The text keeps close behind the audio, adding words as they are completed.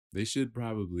They should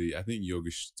probably, I think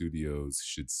yoga studios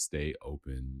should stay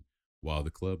open while the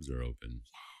clubs are open.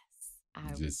 Yes,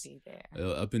 I would Just be there.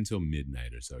 up until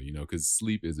midnight or so, because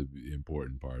sleep is an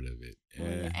important part of it. Well,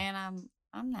 yeah, and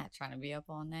I'm not trying to be up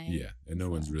all night. Yeah, and no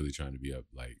So, one's really trying to be up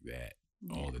like that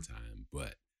all yeah. the time.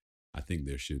 But I think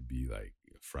there should be like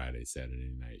Friday,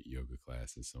 Saturday night yoga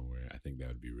classes somewhere. I think that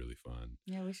would be really fun.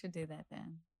 Yeah, we should do that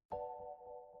then.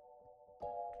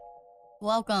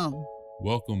 Welcome.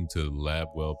 Welcome to the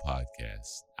Labwell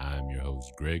Podcast. I'm your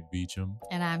host, Greg Beecham.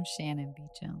 And I'm Shannon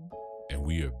Beecham. And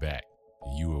we are back.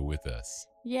 You are with us.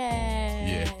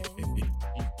 Yay! Yeah.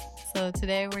 So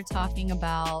today we're talking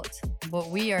about what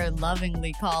we are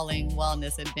lovingly calling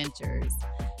wellness adventures,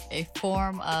 a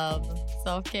form of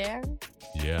self-care.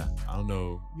 Yeah, I don't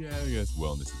know. Yeah, I guess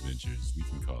wellness adventures, we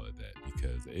can call it that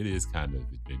because it is kind of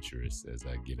adventurous as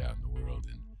I get out in the world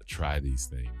and try these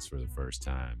things for the first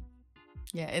time.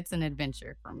 Yeah, it's an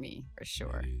adventure for me, for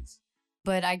sure. It is.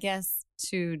 But I guess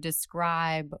to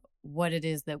describe what it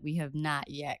is that we have not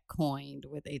yet coined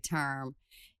with a term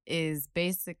is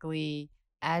basically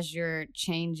as you're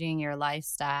changing your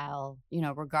lifestyle,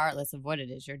 regardless of what it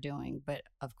is you're doing, but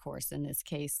of course, in this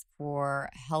case, for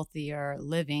healthier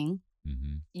living,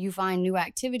 you find new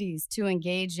activities to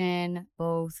engage in,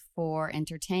 both for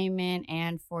entertainment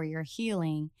and for your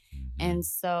healing. And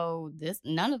so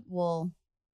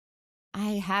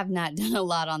I have not done a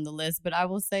lot on the list, but I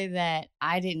will say that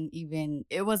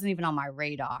it wasn't even on my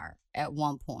radar at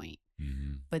one point.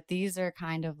 But these are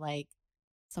kind of like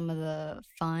some of the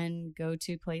fun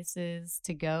go-to places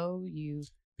to go.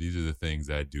 These are the things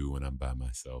I do when I'm by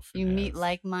myself. You meet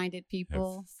like-minded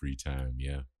people. Free time,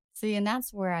 yeah. See, and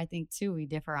that's where I think, too, we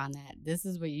differ on that. This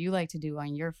is what you like to do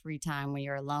on your free time when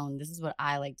you're alone. This is what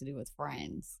I like to do with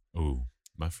friends. Oh,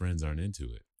 my friends aren't into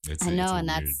it. I know, and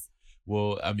that's...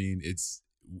 Well, I mean, it's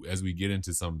as we get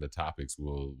into some of the topics,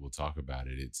 we'll talk about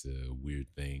it. It's a weird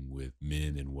thing with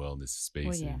men in wellness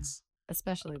spaces. Well, yeah.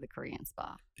 Especially the Korean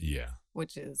spa. Yeah.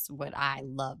 Which is what I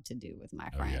love to do with my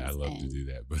friends. Yeah, I love to do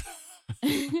that. But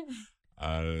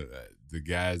the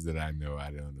guys that I know, I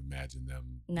don't imagine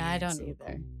them. No, I don't so either.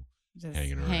 Cool, just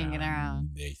hanging around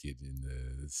naked in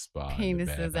the spa.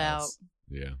 Penises out.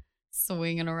 Yeah.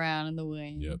 Swinging around in the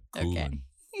wind. Yep. Cooling.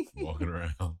 Walking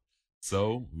around.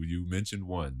 So you mentioned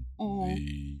one,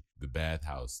 the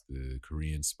bathhouse, the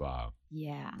Korean spa.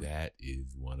 Yeah. That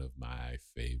is one of my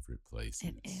favorite places.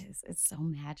 It is. It's so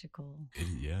magical.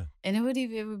 Yeah. And it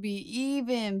would be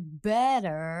even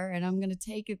better, and I'm going to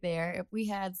take it there, if we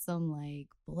had some like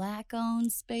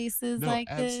Black-owned spaces like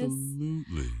this.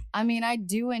 Absolutely. I mean, I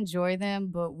do enjoy them,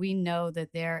 but we know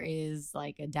that there is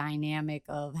like a dynamic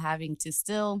of having to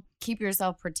still keep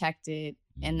yourself protected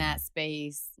in that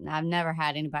space. I've never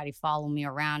had anybody follow me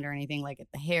around or anything like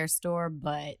at the hair store,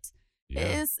 but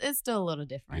it's still a little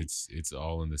different. It's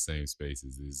all in the same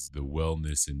spaces. Is the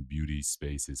wellness and beauty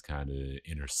spaces kind of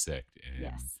intersect,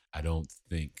 and I don't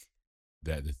think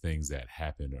that the things that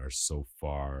happen are so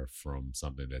far from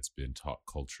something that's been taught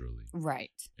culturally.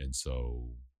 Right. And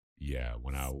so, yeah,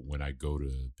 when I go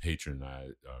to patron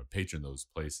those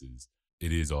places,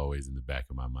 it is always in the back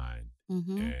of my mind.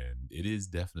 And it is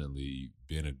definitely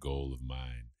been a goal of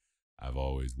mine. I've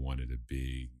always wanted a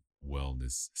big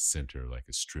wellness center, like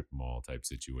a strip mall type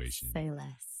situation. Say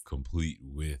less. Complete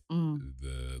with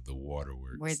the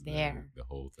waterworks. We're there. The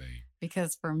whole thing.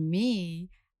 Because for me,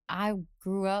 I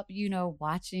grew up,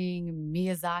 watching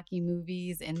Miyazaki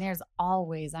movies, and there's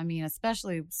always,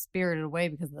 especially Spirited Away,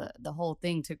 because the whole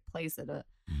thing took place at a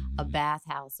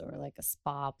bathhouse or like a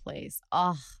spa place.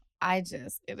 Oh, it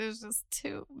is just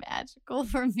too magical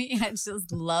for me. I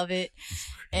just love it.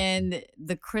 And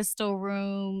the crystal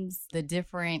rooms, the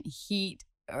different heat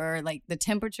or like the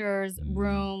temperatures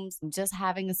rooms, just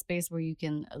having a space where you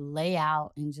can lay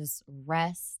out and just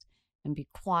rest and be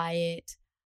quiet.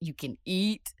 You can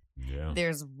eat. Yeah.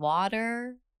 There's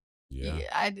water. Yeah.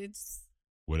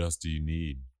 What else do you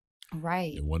need?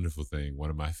 Right. A wonderful thing. One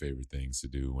of my favorite things to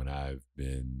do when I've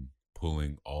been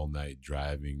pulling all night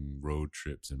driving road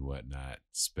trips and whatnot,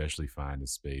 especially find a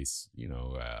space,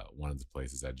 one of the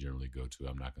places I generally go to,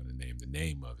 I'm not going to name the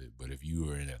name of it, but if you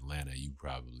are in Atlanta, you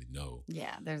probably know.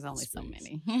 Yeah, there's only so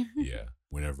many. Yeah.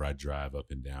 Whenever I drive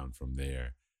up and down from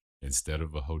there, instead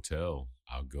of a hotel,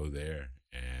 I'll go there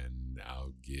and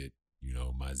I'll get,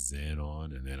 my Zen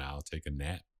on, and then I'll take a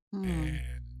nap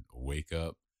and wake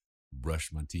up,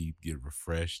 brush my teeth, get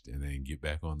refreshed, and then get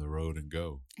back on the road and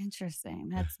go. Interesting.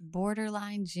 That's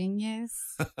borderline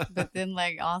genius, but then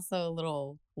like also a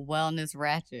little wellness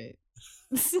ratchet.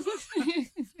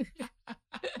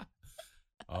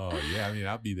 Oh,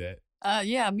 yeah. I'll be that.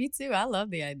 Yeah, me too. I love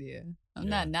the idea. I'm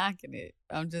not knocking it.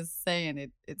 I'm just saying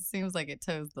it seems like it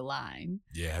toes the line.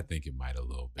 Yeah, I think it might a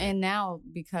little bit. And now,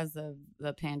 because of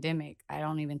the pandemic, I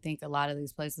don't even think a lot of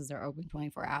these places are open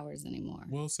 24 hours anymore.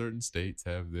 Well, certain states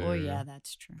have their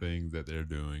that's true. things that they're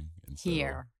doing. And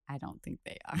here, I don't think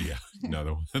they are. Yeah, no,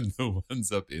 the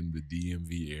ones up in the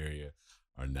DMV area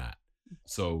are not.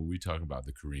 So we talk about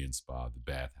the Korean spa, the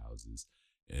bathhouses.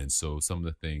 And so some of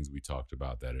the things we talked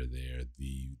about that are there,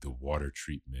 the water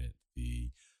treatment,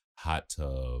 the hot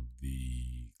tub,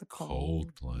 the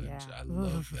cold plunge. Yeah. I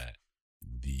love that.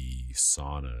 The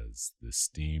saunas, the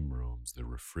steam rooms, the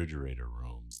refrigerator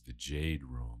rooms, the jade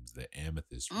rooms, the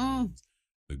amethyst rooms,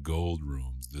 the gold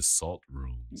rooms, the salt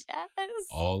rooms. Yes.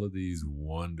 All of these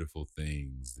wonderful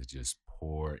things that just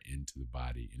pour into the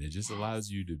body. And it just allows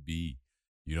you to be,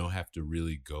 you don't have to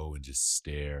really go and just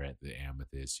stare at the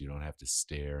amethyst. You don't have to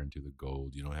stare into the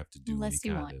gold. You don't have to do any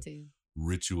kind of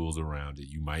rituals around it.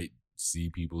 You might see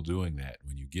people doing that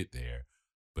when you get there,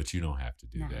 but you don't have to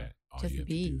do that. All you have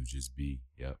to do is just be.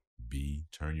 Yep. Be.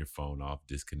 Turn your phone off,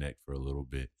 disconnect for a little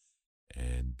bit,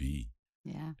 and be.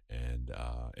 Yeah. And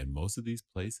most of these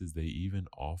places, they even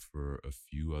offer a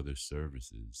few other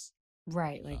services.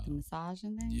 Right, like the massage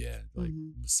and things? Yeah, like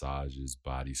massages,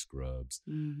 body scrubs.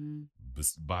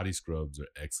 Body scrubs are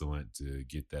excellent to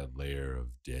get that layer of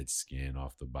dead skin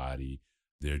off the body.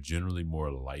 They're generally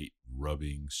more light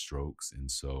rubbing strokes, and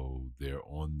so they're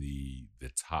on the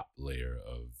top layer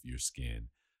of your skin.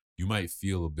 You might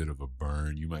feel a bit of a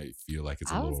burn. You might feel like it's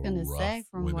a little rough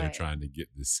when they're trying to get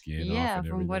the skin off and everything. Yeah,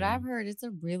 from what I've heard, it's a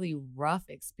really rough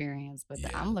experience, but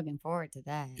I'm looking forward to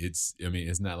that. It's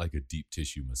not like a deep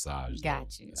tissue massage.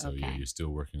 Got you. So you're still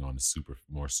working on the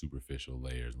more superficial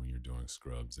layers when you're doing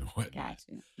scrubs and whatnot. Got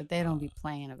you. But they don't be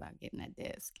playing about getting that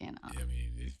dead skin off. I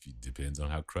mean, it depends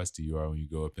on how crusty you are when you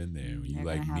go up in there. When you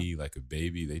like me, like a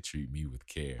baby, they treat me with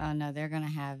care. Oh, no, they're going to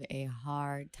have a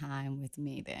hard time with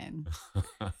me then.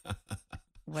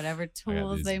 Whatever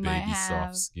tools they might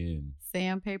have, soft skin,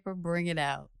 sandpaper, bring it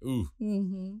out. Ooh.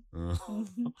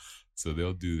 So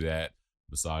they'll do that.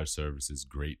 Massage services,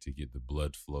 great to get the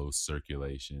blood flow,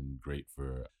 circulation, great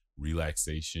for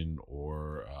relaxation,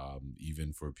 or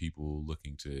even for people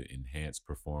looking to enhance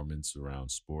performance around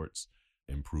sports,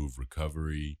 improve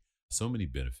recovery. So many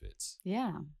benefits.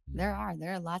 Yeah, there are.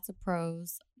 There are lots of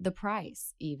pros. The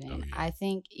price, even. Oh, yeah. I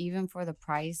think even for the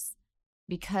price,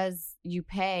 because you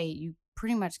pay, you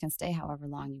pretty much can stay however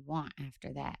long you want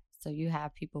after that. So you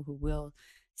have people who will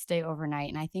stay overnight,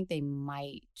 and I think they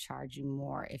might charge you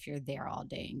more if you're there all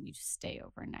day and you just stay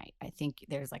overnight. I think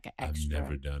there's like an extra. I've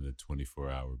never done a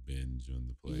 24-hour binge on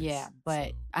the place. Yeah, but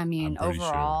so I mean,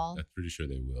 overall. I'm pretty sure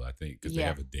they will, I think, because they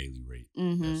have a daily rate.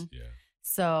 Yeah.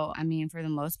 So, I mean, for the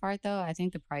most part, though, I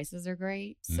think the prices are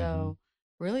great. So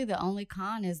really the only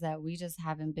con is that we just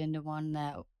haven't been to one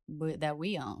that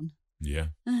we own. Yeah,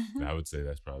 I would say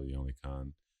that's probably the only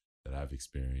con that I've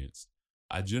experienced.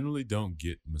 I generally don't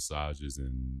get massages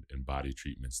and body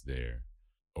treatments there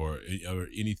or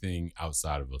anything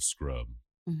outside of a scrub.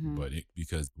 But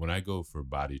because when I go for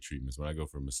body treatments, when I go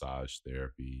for massage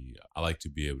therapy, I like to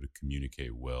be able to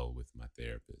communicate well with my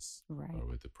therapist or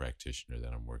with the practitioner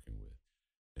that I'm working with.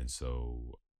 And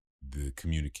so the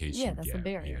communication that's a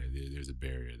barrier. Yeah, there's a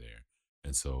barrier there.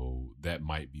 And so that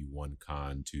might be one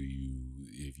con to you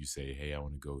if you say, hey, I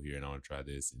want to go here and I want to try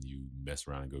this, and you mess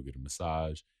around and go get a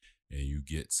massage and you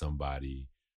get somebody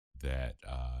that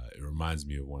it reminds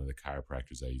me of one of the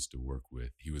chiropractors I used to work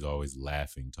with. He was always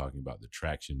laughing, talking about the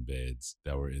traction beds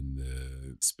that were in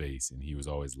the space. And he was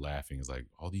always laughing. It's like,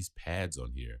 all these pads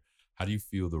on here. How do you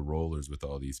feel the rollers with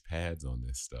all these pads on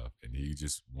this stuff? And he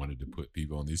just wanted to put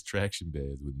people on these traction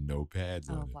beds with no pads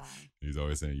on it. Wow. He's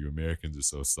always saying, you Americans are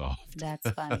so soft. That's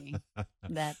funny.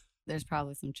 There's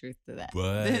probably some truth to that.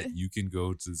 But you can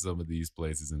go to some of these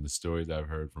places, and the stories I've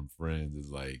heard from friends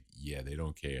is like, yeah, they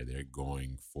don't care. They're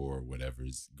going for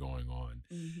whatever's going on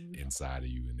inside of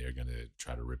you, and they're going to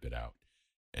try to rip it out.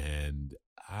 And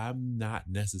I'm not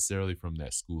necessarily from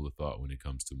that school of thought when it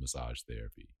comes to massage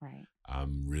therapy. Right.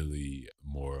 I'm really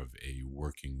more of a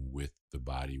working with the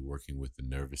body, working with the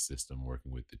nervous system,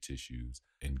 working with the tissues,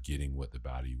 and getting what the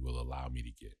body will allow me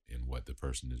to get and what the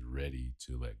person is ready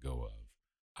to let go of.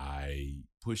 I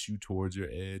push you towards your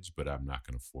edge, but I'm not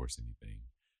going to force anything.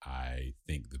 I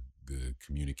think the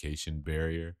communication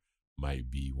barrier might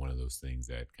be one of those things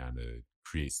that kind of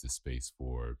creates the space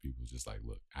for people just like,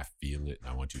 look, I feel it.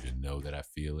 I want you to know that I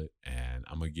feel it, and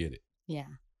I'm going to get it. Yeah.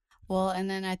 Well, and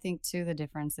then I think, too, the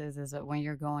difference is that when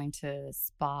you're going to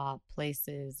spa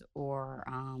places or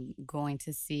going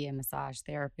to see a massage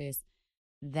therapist,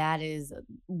 that is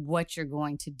what you're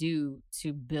going to do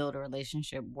to build a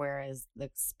relationship. Whereas the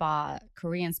spa,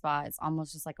 Korean spa, it's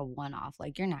almost just like a one off.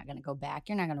 Like you're not going to go back.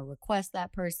 You're not going to request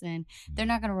that person. They're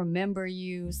not going to remember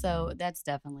you. So that's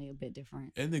definitely a bit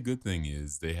different. And the good thing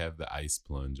is they have the ice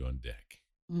plunge on deck.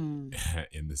 Mm.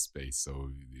 In the space.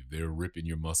 So if they're ripping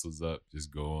your muscles up,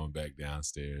 just go on back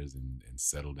downstairs and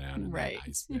settle down in that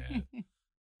ice bath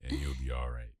and you'll be all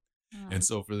right. And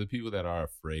so for the people that are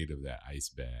afraid of that ice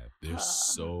bath, there's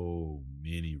so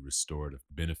many restorative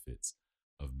benefits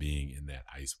of being in that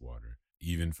ice water.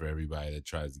 Even for everybody that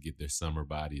tries to get their summer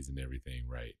bodies and everything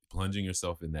right. Plunging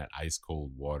yourself in that ice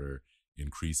cold water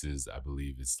increases, I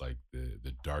believe it's like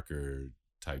the darker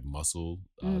type muscle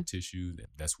tissue.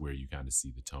 That's where you kind of see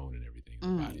the tone and everything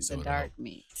in the body. So the dark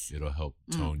meat. It'll help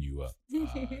tone you up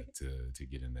to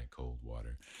get in that cold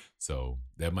water. So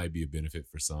that might be a benefit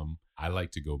for some. I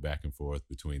like to go back and forth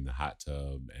between the hot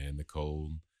tub and the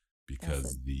cold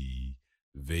because the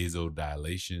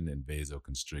vasodilation and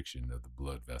vasoconstriction of the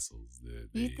blood vessels,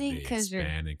 they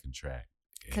expand and contract.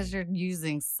 Because you're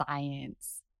using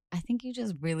science. I think you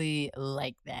just really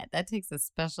like that. That takes a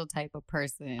special type of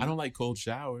person. I don't like cold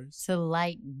showers. To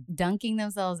like dunking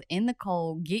themselves in the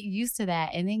cold, get used to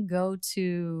that, and then go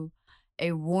to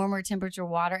a warmer temperature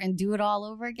water and do it all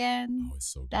over again. Oh,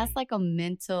 it's so great. That's like a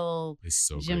mental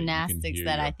gymnastics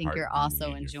that I think you're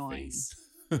also enjoying.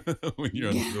 When you're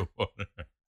under the water.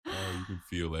 Oh, you can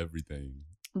feel everything.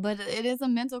 But it is a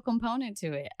mental component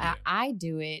to it. Yeah. I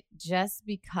do it just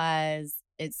because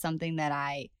it's something that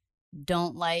I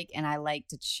don't like, and I like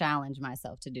to challenge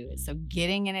myself to do it. So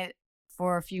getting in it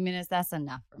for a few minutes, that's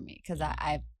enough for me because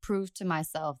I've proved to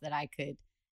myself that I could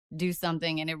do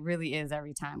something, and it really is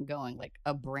every time going like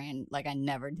I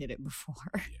never did it before.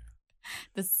 Yeah.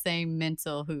 The same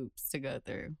mental hoops to go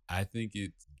through. I think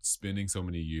it's spending so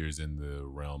many years in the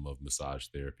realm of massage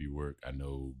therapy work. I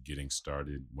know getting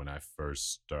started when I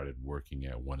first started working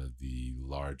at one of the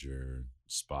larger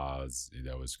spas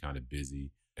that was kind of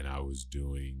busy. And I was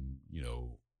doing,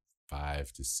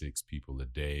 5 to 6 people a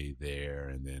day there.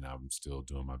 And then I'm still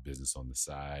doing my business on the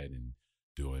side and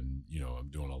doing, I'm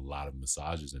doing a lot of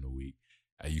massages in a week.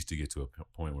 I used to get to a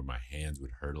point where my hands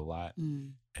would hurt a lot.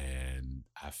 And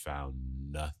I found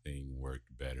nothing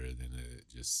worked better than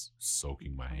just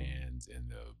soaking my hands in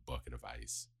the bucket of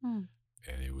ice. And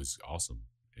it was awesome.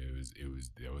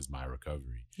 That was my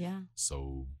recovery. Yeah.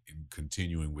 So in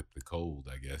continuing with the cold,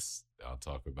 I guess I'll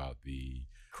talk about the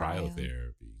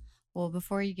cryotherapy. Well,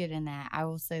 before you get in that, I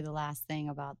will say the last thing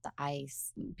about the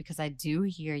ice, because I do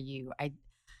hear you.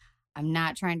 I'm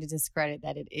not trying to discredit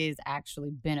that it is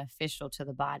actually beneficial to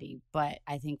the body, but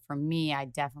I think for me, I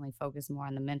definitely focus more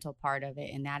on the mental part of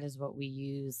it. And that is what we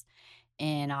use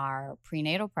in our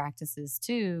prenatal practices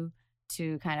too,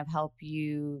 to kind of help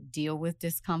you deal with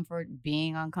discomfort,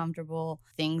 being uncomfortable,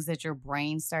 things that your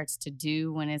brain starts to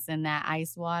do when it's in that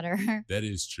ice water. That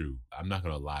is true. I'm not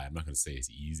going to lie. I'm not going to say it's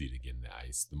easy to get in the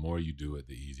ice. The more you do it,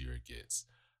 the easier it gets.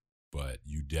 But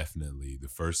you definitely, the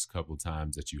first couple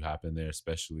times that you hop in there,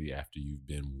 especially after you've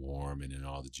been warm and in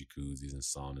all the jacuzzis and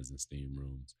saunas and steam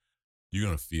rooms, you're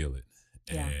going to feel it.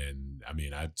 Yeah. And I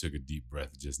mean, I took a deep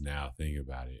breath just now thinking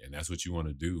about it. And that's what you want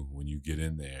to do when you get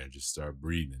in there. Just start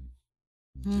breathing.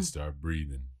 Just start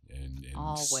breathing and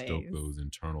stoke those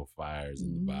internal fires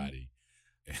in the body.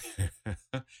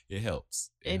 It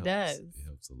helps. It does. It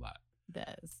helps a lot. It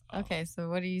does. Okay, so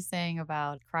what are you saying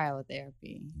about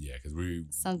cryotherapy? Yeah, because we're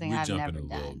I've jumping never a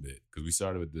little done. bit because we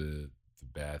started with the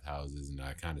bathhouses and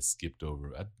I kind of skipped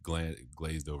over. I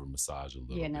glazed over massage a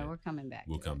little bit. Yeah, no, we're coming back.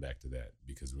 We'll come back to that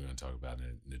because we're going to talk about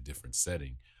it in a different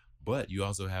setting. But you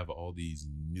also have all these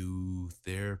new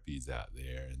therapies out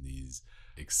there and these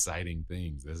exciting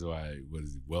things. That's why,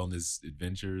 wellness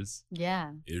adventures?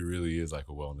 Yeah. It really is like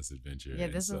a wellness adventure. Yeah,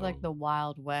 this is like the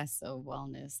Wild West of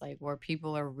wellness, like where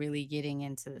people are really getting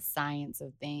into the science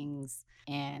of things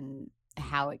and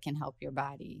how it can help your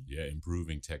body. Yeah,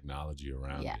 improving technology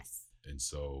around it. Yes. And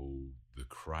so the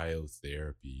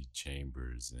cryotherapy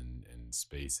chambers and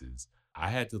spaces, I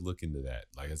had to look into that.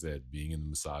 Like I said, being in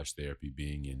massage therapy,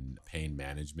 being in pain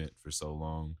management for so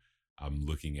long, I'm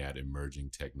looking at emerging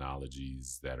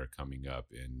technologies that are coming up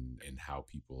and how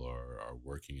people are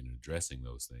working and addressing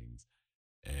those things.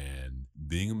 And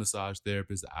being a massage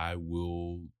therapist, I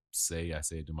say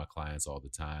it to my clients all the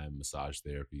time, massage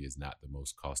therapy is not the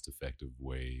most cost-effective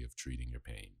way of treating your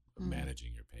pain, of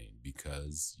managing your pain,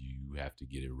 because you have to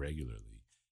get it regularly.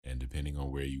 And depending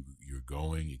on where you're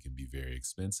going, it can be very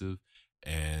expensive.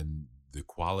 And the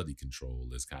quality control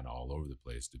is kind of all over the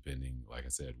place, depending, like I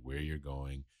said, where you're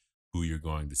going, who you're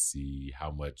going to see,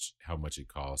 how much it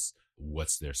costs,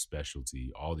 what's their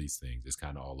specialty, all these things. It's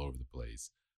kind of all over the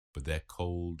place. But that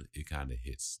cold, it kind of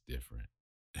hits different.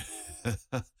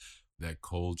 That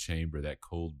cold chamber, that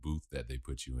cold booth that they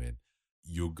put you in,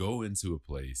 you'll go into a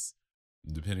place,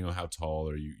 depending on how tall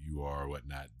or you are or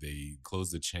whatnot, they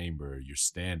close the chamber, you're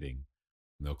standing,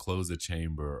 and they'll close the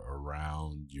chamber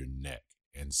around your neck.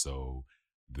 And so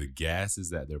the gases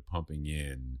that they're pumping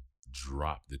in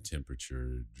drop the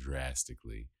temperature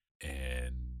drastically.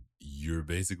 And you're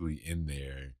basically in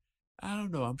there. I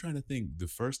don't know. I'm trying to think. The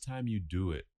first time you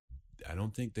do it, I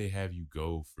don't think they have you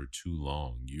go for too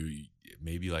long. You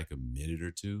maybe like a minute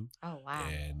or two. Oh wow.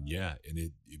 And yeah,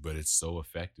 but it's so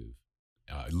effective.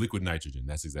 Liquid nitrogen,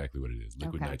 that's exactly what it is.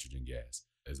 Liquid nitrogen gas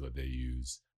is what they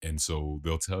use. And so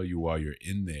they'll tell you while you're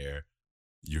in there,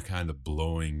 you're kind of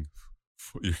blowing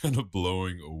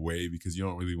away because you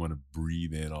don't really want to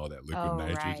breathe in all that liquid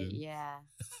nitrogen. Right, yeah.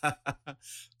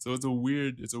 So it's a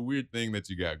weird thing that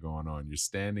you got going on. You're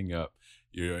standing up.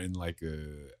 You're in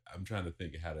I'm trying to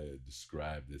think how to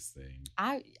describe this thing.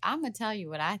 I'm gonna tell you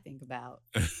what I think about.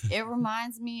 It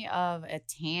reminds me of a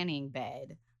tanning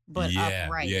bed, but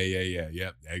upright.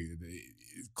 Yeah.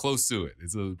 Close to it.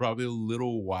 It's probably a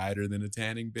little wider than a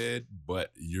tanning bed,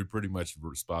 but you're pretty much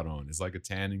spot on. It's like a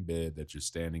tanning bed that you're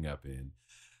standing up in.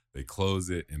 They close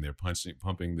it and they're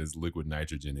pumping this liquid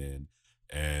nitrogen in,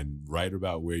 and right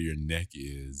about where your neck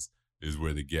is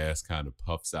where the gas kind of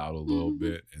puffs out a little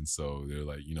bit. And so they're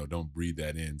like, don't breathe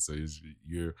that in. So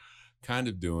you're kind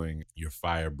of doing your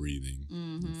fire breathing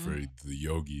for the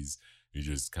yogis. You're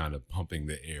just kind of pumping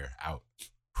the air out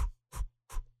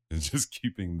and just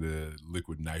keeping the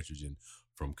liquid nitrogen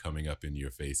from coming up into your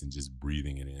face and just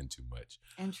breathing it in too much.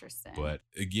 Interesting. But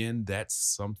again, that's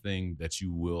something that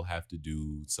you will have to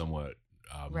do somewhat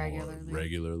more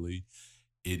regularly.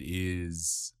 It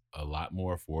is a lot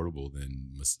more affordable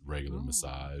than regular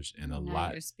massage, and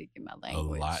you're speaking my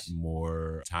language. A lot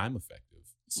more time effective.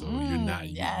 So you're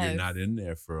not in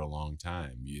there for a long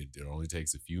time. It only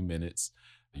takes a few minutes.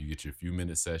 You get your few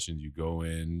minute sessions. You go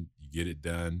in, you get it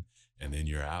done, and then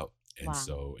you're out. And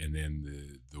and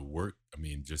then the work. I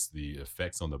mean, just the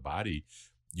effects on the body.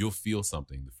 You'll feel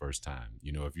something the first time.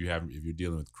 If you're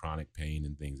dealing with chronic pain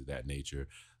and things of that nature,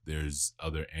 there's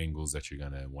other angles that you're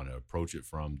going to want to approach it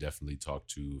from. Definitely talk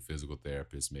to a physical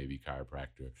therapist, maybe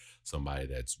chiropractor, somebody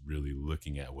that's really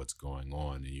looking at what's going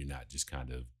on, and you're not just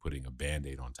kind of putting a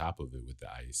Band-Aid on top of it with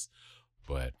the ice.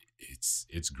 But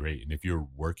it's great. And if you're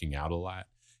working out a lot,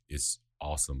 it's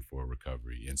awesome for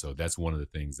recovery. And so that's one of the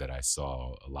things that I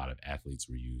saw a lot of athletes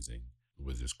were using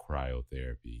was this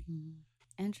cryotherapy.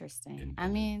 Interesting. I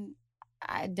mean,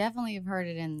 I definitely have heard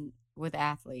it with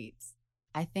athletes.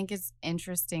 I think it's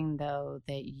interesting, though,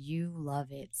 that you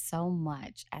love it so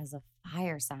much as a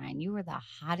fire sign. You were the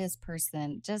hottest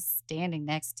person just standing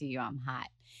next to you. I'm hot.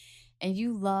 And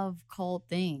you love cold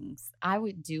things. I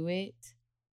would do it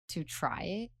to try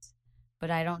it,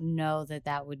 but I don't know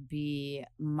that would be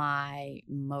my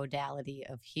modality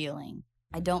of healing.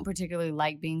 I don't particularly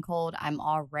like being cold. I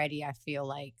feel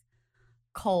like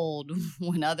cold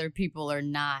when other people are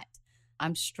not.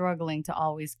 I'm struggling to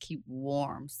always keep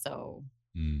warm, so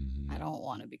I don't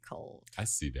want to be cold. I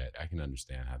see that. I can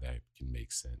understand how that can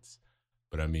make sense.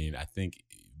 But I mean, I think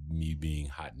me being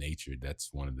hot-natured,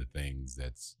 that's one of the things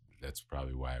that's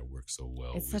probably why it works so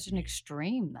well. It's such an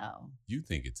extreme, though. You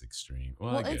think it's extreme?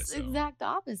 Well, I guess it's exact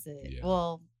opposite. Yeah.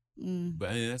 Well,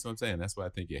 but that's what I'm saying. That's why I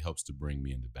think it helps to bring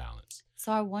me into balance.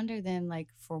 So I wonder then, like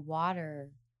for water,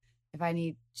 if I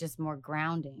need just more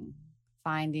grounding,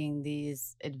 finding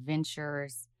these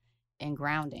adventures in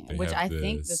grounding, which I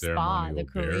think the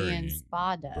Korean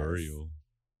spa does. Burial.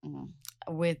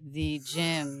 With the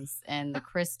gems and the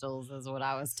crystals is what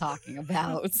I was talking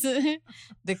about.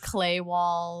 The clay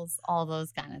walls, all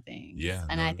those kind of things. Yeah.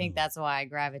 And I think that's why I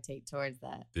gravitate towards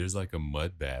that. There's like a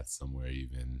mud bath somewhere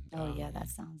even. Oh, yeah, that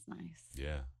sounds nice.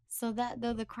 Yeah. So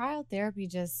the cryotherapy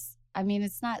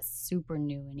it's not super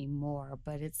new anymore,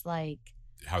 but it's like.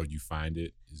 How would you find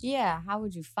it? How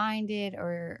would you find it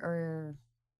or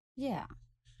yeah.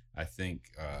 I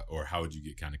think, or how would you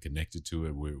get kind of connected to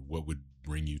it? What would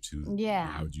bring you to? Yeah.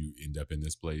 How would you end up in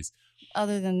this place?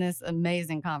 Other than this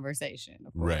amazing conversation,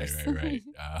 of course. Right.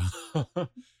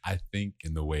 I think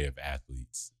in the way of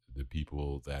athletes, the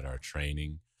people that are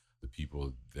training, the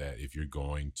people that if you're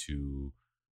going to,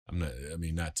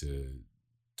 not to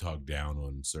talk down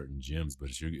on certain gyms, but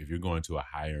if you're going to a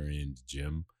higher end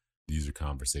gym, these are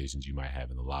conversations you might have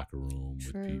in the locker room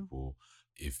with people.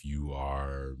 If you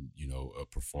are, a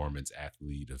performance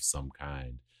athlete of some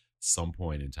kind, some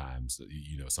point in time, so,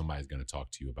 somebody's going to talk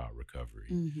to you about recovery,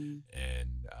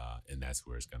 and that's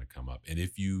where it's going to come up. And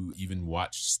if you even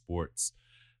watch sports,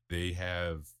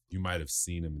 you might have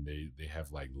seen them, and they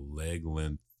have like leg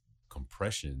length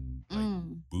compression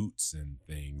boots and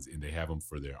things, and they have them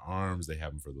for their arms, they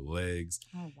have them for the legs.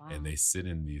 Oh, wow. And they sit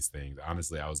in these things.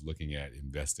 Honestly, I was looking at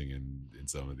investing in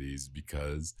some of these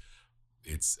because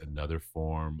it's another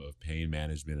form of pain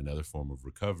management, another form of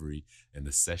recovery, and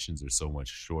the sessions are so much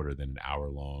shorter than an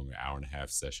hour-long or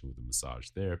hour-and-a-half session with a massage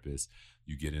therapist.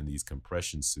 You get in these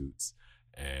compression suits,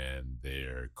 and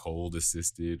they're cold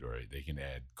assisted, or they can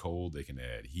add cold, they can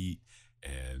add heat,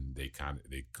 and they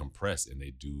compress, and they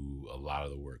do a lot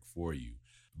of the work for you.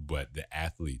 But the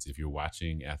athletes, if you're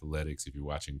watching athletics, if you're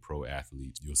watching pro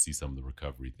athletes, you'll see some of the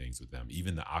recovery things with them.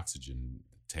 Even the oxygen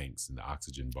tanks and the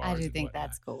oxygen bars. I do think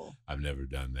that's cool. I've never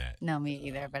done that. No, me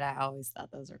either, but I always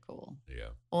thought those are cool. Yeah.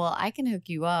 Well, I can hook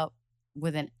you up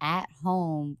with an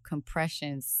at-home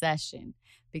compression session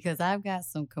because I've got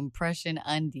some compression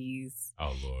undies.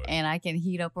 Oh, Lord. And I can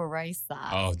heat up a rice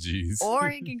sock. Oh, geez. Or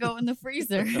it can go in the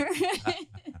freezer.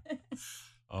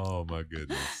 Oh, my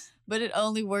goodness. But it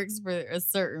only works for a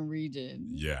certain region.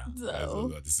 Yeah. So that's what I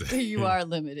was about to say. You are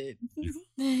limited.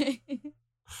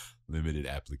 Limited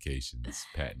applications,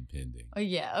 patent pending. Oh,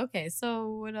 yeah. Okay. So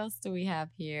what else do we have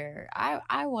here?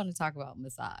 I want to talk about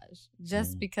massage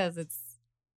just because it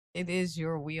is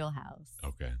your wheelhouse.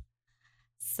 Okay.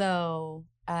 So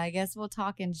I guess we'll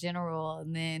talk in general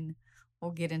and then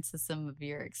we'll get into some of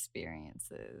your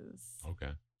experiences.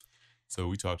 Okay. So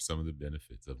we talked some of the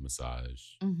benefits of massage.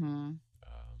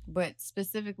 But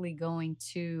specifically going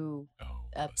to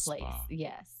a place. Spa.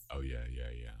 Yes. Oh, yeah.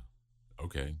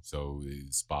 Okay. So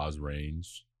spas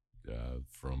range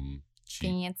from cheap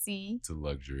fancy to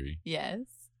luxury. Yes.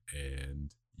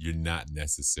 And you're not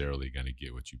necessarily going to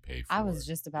get what you pay for. I was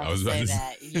just about to say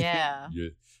that. Yeah.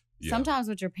 Yeah. Sometimes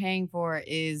what you're paying for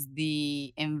is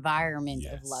the environment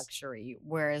of luxury,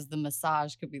 whereas the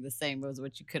massage could be the same as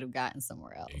what you could have gotten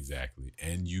somewhere else. Exactly.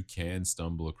 And you can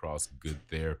stumble across good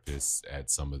therapists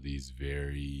at some of these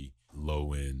very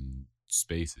low-end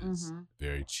spaces,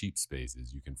 very cheap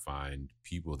spaces. You can find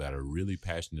people that are really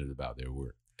passionate about their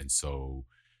work. And so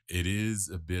it is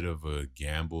a bit of a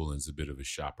gamble, and it's a bit of a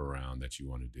shop around that you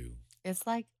want to do. It's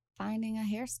like finding a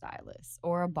hairstylist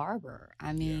or a barber.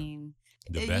 I mean...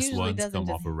 The best ones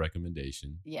come off a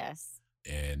recommendation. Yes.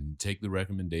 And take the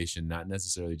recommendation, not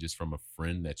necessarily just from a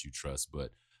friend that you trust,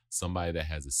 but somebody that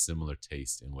has a similar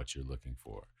taste in what you're looking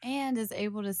for. And is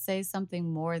able to say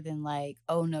something more than like,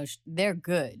 oh, no, they're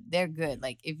good. They're good.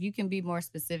 Like if you can be more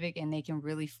specific and they can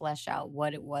really flesh out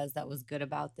what it was that was good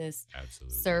about this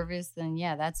service, then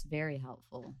yeah, that's very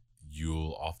helpful.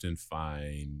 You'll often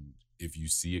find if you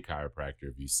see a chiropractor,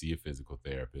 if you see a physical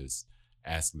therapist,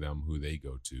 ask them who they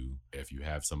go to. If you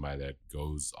have somebody that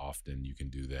goes often, you can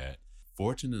do that.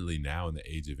 Fortunately, now in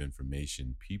the age of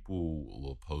information, people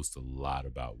will post a lot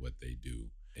about what they do.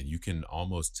 And you can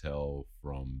almost tell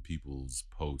from people's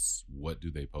posts, what do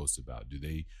they post about? Do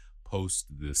they post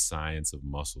the science of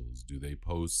muscles? Do they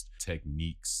post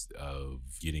techniques of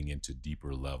getting into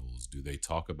deeper levels? Do they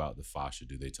talk about the fascia?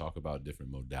 Do they talk about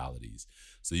different modalities?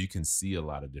 So you can see a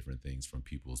lot of different things from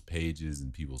people's pages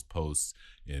and people's posts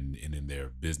and in their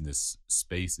business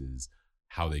spaces,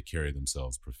 how they carry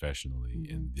themselves professionally.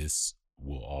 And this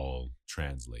will all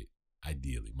translate,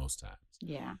 ideally, most times.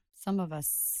 Yeah. Some of us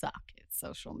suck at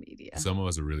social media. Some of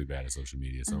us are really bad at social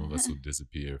media. Some of us will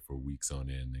disappear for weeks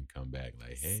on end and come back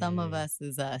like, hey. Some of us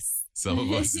is us. Some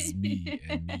of us is me,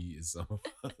 and me is some of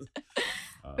us.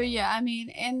 But yeah, I mean,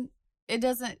 and it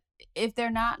doesn't, if they're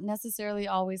not necessarily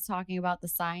always talking about the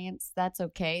science, that's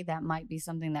okay. That might be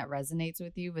something that resonates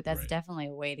with you, but that's definitely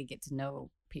a way to get to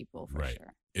know people for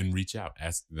sure. And reach out.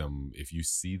 Ask them if you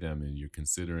see them and you're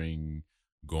considering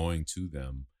going to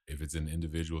them. If it's an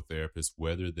individual therapist,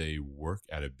 whether they work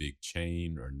at a big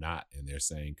chain or not, and they're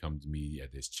saying, come to me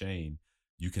at this chain,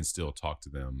 you can still talk to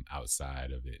them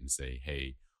outside of it and say,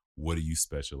 hey, what do you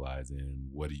specialize in?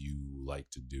 What do you like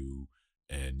to do?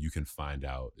 And you can find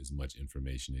out as much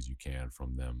information as you can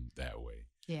from them that way.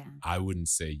 Yeah. I wouldn't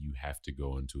say you have to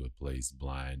go into a place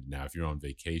blind. Now, if you're on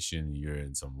vacation and you're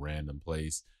in some random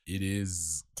place, it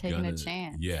is taking a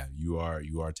chance. Yeah, you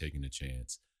are taking a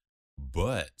chance.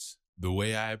 But the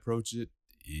way I approach it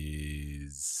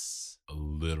is a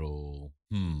little,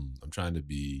 I'm trying to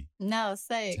be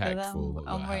tactful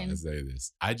about how to say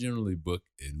this. I generally book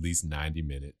at least 90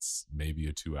 minutes, maybe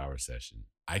a 2-hour session.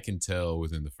 I can tell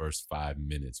within the first 5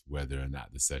 minutes whether or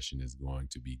not the session is going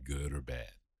to be good or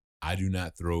bad. I do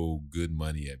not throw good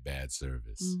money at bad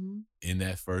service. In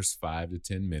that first 5 to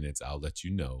 10 minutes, I'll let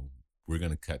you know we're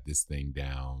going to cut this thing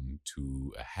down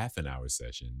to a half an hour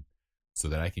session so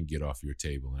that I can get off your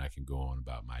table and I can go on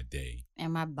about my day.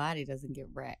 And my body doesn't get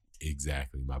wrecked.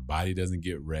 Exactly. My body doesn't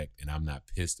get wrecked, and I'm not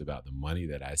pissed about the money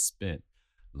that I spent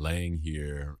laying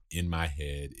here in my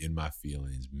head, in my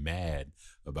feelings, mad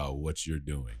about what you're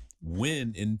doing.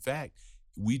 When, in fact,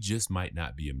 we just might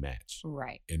not be a match.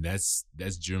 Right. And that's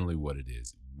generally what it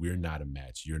is. We're not a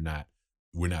match. We're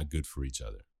not good for each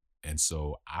other. And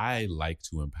so I like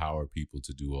to empower people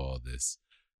to do all this.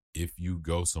 If you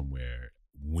go somewhere,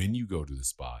 when you go to the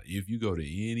spa, if you go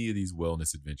to any of these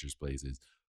wellness adventures places,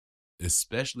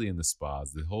 especially in the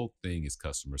spas, the whole thing is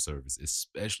customer service,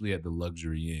 especially at the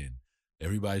luxury inn.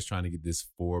 Everybody's trying to get this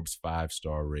Forbes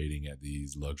 5-star rating at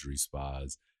these luxury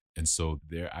spas. And so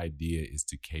their idea is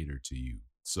to cater to you.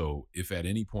 So if at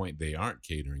any point they aren't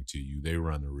catering to you, they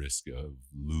run the risk of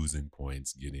losing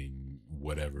points, getting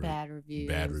whatever. Bad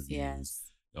reviews.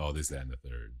 Yes. All this, that, and the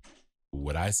third.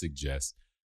 What I suggest,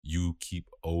 you keep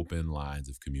open lines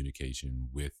of communication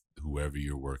with whoever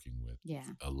you're working with. Yeah.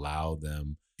 Allow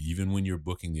them, even when you're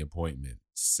booking the appointment,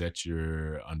 set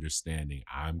your understanding.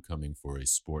 I'm coming for a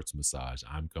sports massage.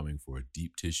 I'm coming for a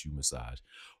deep tissue massage.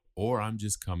 Or I'm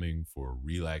just coming for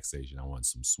relaxation. I want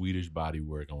some Swedish body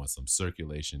work. I want some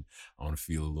circulation. I want to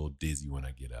feel a little dizzy when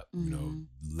I get up. Mm-hmm. You know,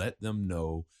 let them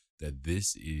know that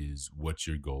this is what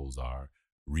your goals are.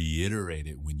 Reiterate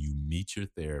it when you meet your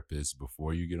therapist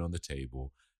before you get on the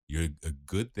table. A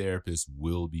good therapist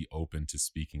will be open to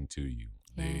speaking to you.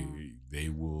 Yeah. They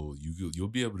will, you'll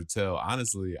be able to tell.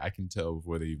 Honestly, I can tell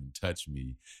before they even touch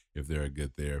me if they're a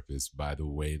good therapist by the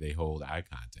way they hold eye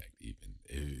contact. Even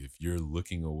if you're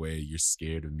looking away, you're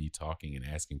scared of me talking and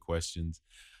asking questions,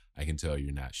 I can tell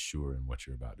you're not sure in what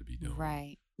you're about to be doing.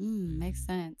 Right. Makes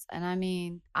sense. And I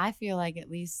mean, I feel like, at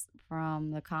least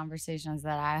from the conversations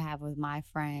that I have with my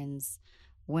friends,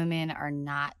 women are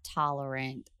not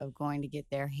tolerant of going to get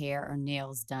their hair or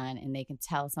nails done, and they can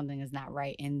tell something is not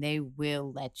right, and they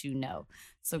will let you know.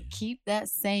 So keep that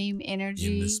same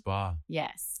energy. In the spa.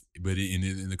 Yes. But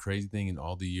in the crazy thing, in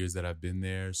all the years that I've been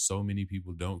there, so many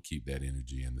people don't keep that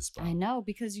energy in the spa. I know,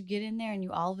 because you get in there and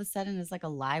you all of a sudden, it's like a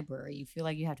library. You feel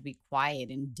like you have to be quiet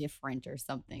and different or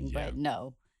something. Yeah. But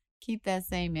no, keep that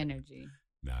same energy.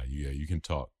 Nah, you can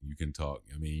talk. You can talk.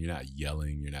 I mean, you're not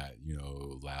yelling. You're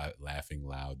not, laughing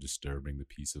loud, disturbing the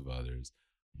peace of others.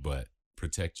 But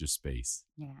protect your space.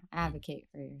 Yeah, advocate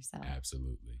for yourself.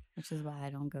 Absolutely. Which is why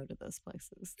I don't go to those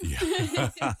places.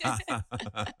 Yeah.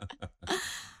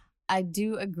 I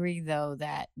do agree, though,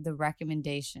 that the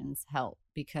recommendations help,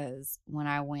 because when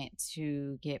I went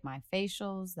to get my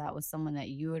facials, that was someone that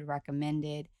you had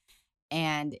recommended.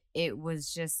 And it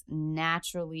was just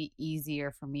naturally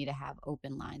easier for me to have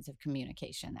open lines of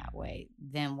communication that way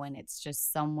than when it's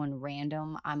just someone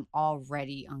random. I'm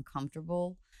already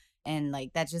uncomfortable. And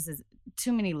like, that just is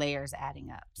too many layers adding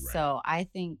up. Right. So I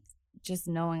think just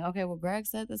knowing, okay, well, Greg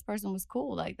said this person was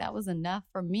cool. Like, that was enough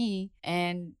for me.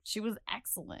 And she was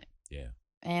excellent. Yeah.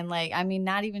 And like, I mean,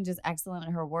 not even just excellent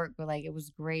in her work, but like, it was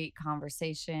great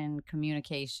conversation,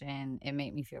 communication. It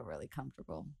made me feel really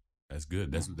comfortable. That's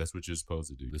good. That's what you're supposed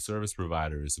to do. The service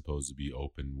provider is supposed to be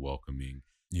open, welcoming,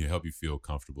 help you feel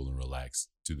comfortable and relaxed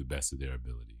to the best of their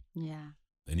ability. Yeah.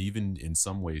 And even in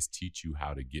some ways teach you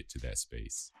how to get to that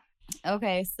space.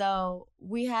 Okay, so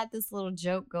we had this little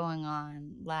joke going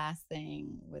on last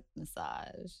thing with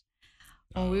massage.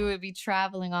 When we would be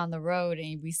traveling on the road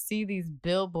and we see these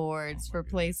billboards for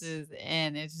places,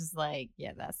 and it's just like,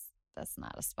 yeah, that's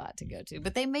not a spot to go to.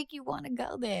 But they make you want to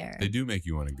go there. They do make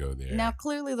you want to go there. Now,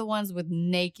 clearly the ones with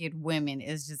naked women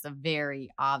is just a very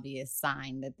obvious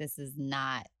sign that this is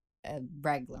not a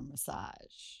regular massage.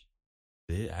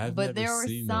 I've never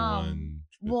seen the one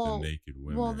with the naked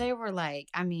women. Well, they were like,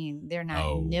 I mean, they're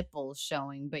not nipples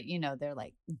showing, but, they're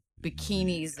like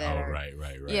bikinis that are. Right.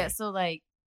 Yeah, so like,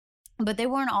 but they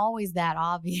weren't always that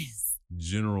obvious.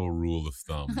 General rule of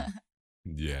thumb.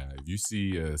 Yeah, if you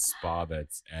see a spa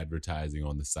that's advertising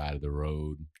on the side of the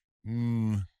road,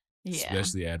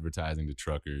 especially advertising to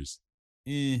truckers,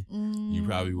 you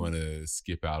probably want to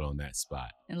skip out on that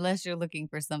spot. Unless you're looking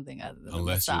for something other than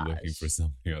Unless you're looking for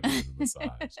something other than a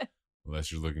massage.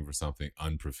 Unless you're looking for something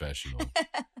unprofessional.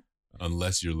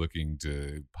 Unless you're looking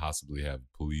to possibly have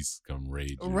police come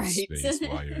raid your space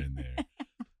while you're in there.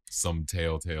 Some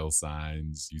telltale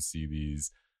signs. You see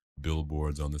these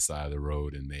billboards on the side of the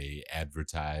road and they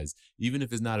advertise, even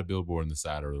if it's not a billboard on the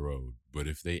side of the road, but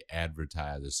if they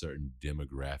advertise a certain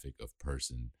demographic of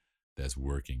person that's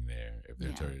working there, if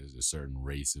there's a certain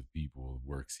race of people who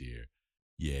works here,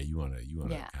 you want to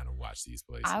kind of watch these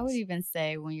places. I would even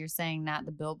say, when you're saying not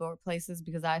the billboard places,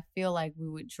 because I feel like we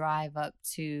would drive up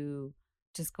to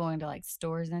just going to like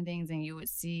stores and things, and you would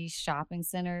see shopping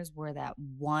centers where that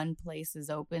one place is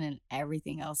open and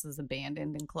everything else is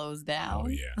abandoned and closed Oh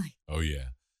down. yeah. Oh yeah.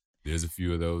 There's a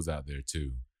few of those out there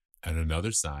too. And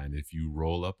another sign, if you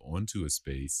roll up onto a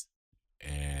space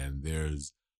and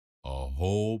there's a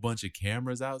whole bunch of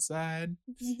cameras outside,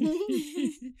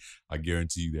 I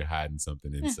guarantee you they're hiding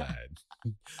something inside.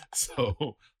 So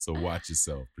watch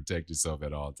yourself, protect yourself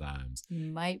at all times.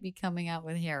 You might be coming out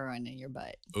with heroin in your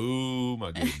butt. Oh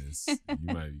my goodness. You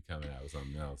might be coming out with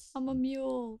something else. I'm a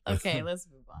mule. Okay, let's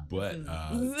move on.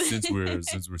 But since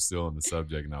we're still on the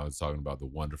subject, and I was talking about the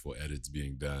wonderful edits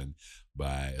being done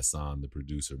by Asan, the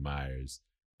producer Myers,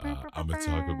 I'm gonna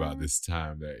talk about this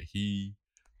time that he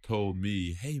told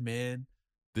me, "Hey man,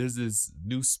 there's this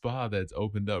new spa that's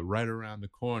opened up right around the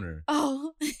corner."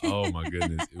 Oh. Oh my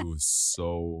goodness, it was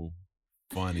so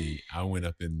funny. I went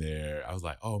up in there. I was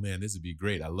like, "Oh man, this would be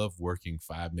great. I love working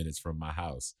 5 minutes from my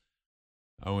house."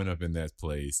 I went up in that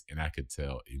place and I could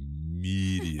tell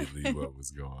immediately what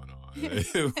was going on.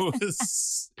 It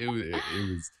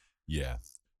was, yeah.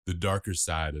 The darker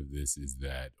side of this is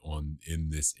that in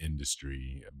this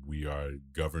industry, we are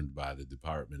governed by the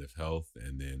Department of Health,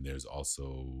 and then there's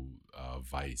also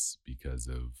vice, because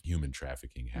of human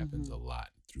trafficking happens a lot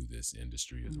through this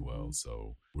industry as well.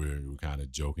 So we're kind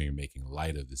of joking and making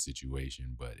light of the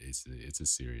situation, but it's a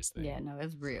serious thing. Yeah, no,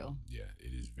 it's real. So, yeah,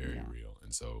 it is very real,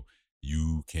 and so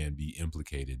you can be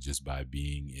implicated just by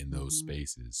being in those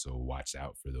spaces. So watch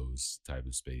out for those type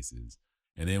of spaces.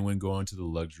 And then when going to the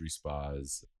luxury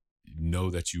spas, know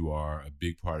that a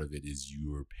big part of it is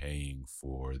you are paying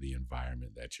for the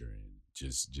environment that you're in.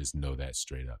 Just know that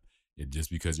straight up.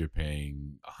 Just because you're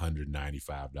paying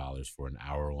 $195 for an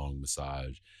hour-long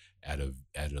massage at a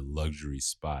luxury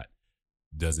spot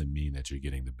doesn't mean that you're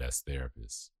getting the best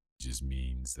therapist. It just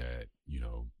means that,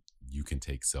 you can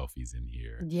take selfies in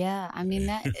here. Yeah, I mean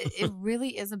that it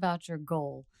really is about your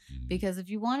goal. Because if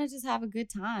you want to just have a good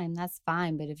time, that's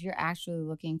fine. But if you're actually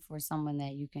looking for someone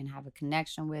that you can have a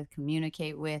connection with,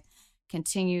 communicate with,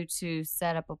 continue to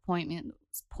set up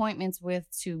appointments with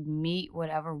to meet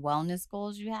whatever wellness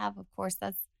goals you have, of course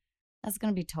that's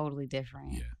going to be totally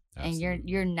different. Yeah, absolutely. And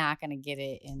you're not going to get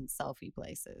it in selfie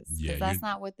places, because that's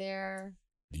not what they're.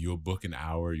 You'll book an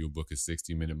hour, you'll book a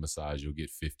 60-minute massage, you'll get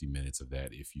 50 minutes of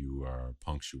that if you are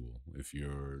punctual. If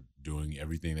you're doing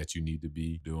everything that you need to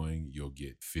be doing, you'll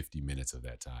get 50 minutes of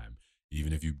that time.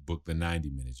 Even if you book the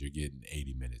 90 minutes, you're getting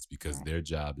 80 minutes, because their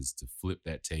job is to flip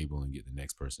that table and get the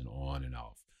next person on and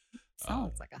off.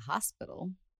 Sounds like a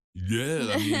hospital.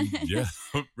 Yeah, I mean, yeah,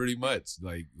 pretty much.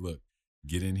 Like, look,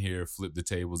 get in here, flip the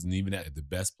tables, and even at the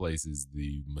best places,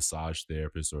 the massage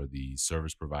therapist or the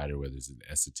service provider, whether it's an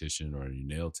esthetician or a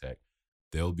nail tech,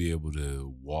 they'll be able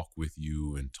to walk with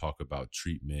you and talk about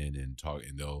treatment and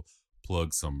they'll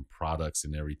plug some products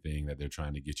and everything that they're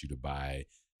trying to get you to buy.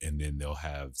 And then they'll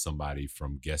have somebody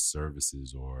from guest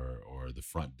services or the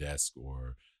front desk,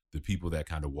 or the people that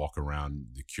kind of walk around,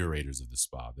 the curators of the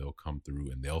spa. They'll come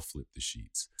through and they'll flip the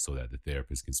sheets so that the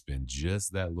therapist can spend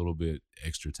just that little bit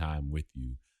extra time with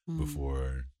you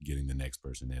before getting the next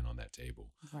person in on that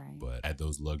table. Right. But at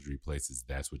those luxury places,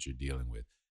 that's what you're dealing with.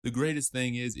 The greatest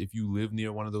thing is, if you live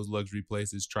near one of those luxury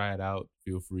places, try it out.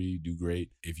 Feel free, do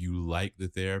great. If you like the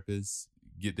therapist,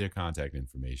 get their contact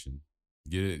information.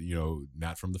 Get it,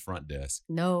 not from the front desk.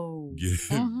 No.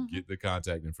 Get the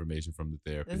contact information from the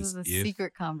therapist. This is a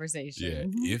secret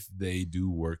conversation. Yeah. If they do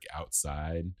work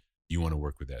outside, you want to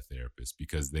work with that therapist,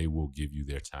 because they will give you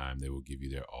their time. They will give you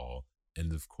their all.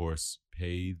 And of course,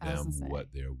 pay them what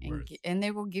they're worth. And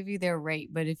they will give you their rate.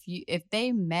 But if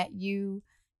they met you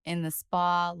in the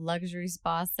luxury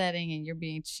spa setting, and you're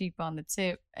being cheap on the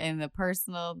tip and the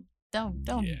personal, don't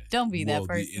be that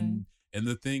person. And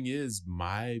the thing is,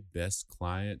 my best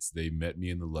clients, they met me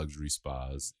in the luxury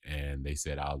spas and they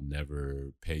said, I'll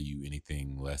never pay you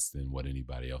anything less than what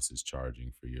anybody else is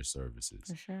charging for your services.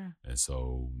 For sure. And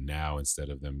so now, instead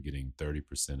of them getting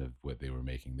 30% of what they were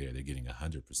making there, they're getting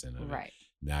 100% of it. Right.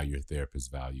 Now your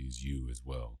therapist values you as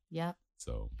well. Yep.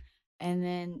 So. And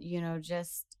then,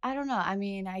 I don't know. I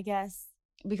mean, I guess,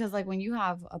 because like when you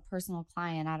have a personal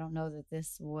client, I don't know that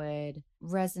this would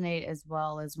resonate as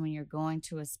well as when you're going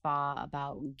to a spa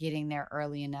about getting there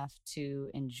early enough to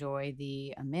enjoy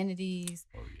the amenities.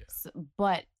 Oh, yeah. So,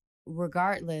 but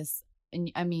regardless,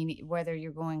 I mean, whether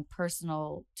you're going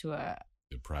personal to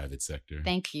the private sector.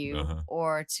 Thank you.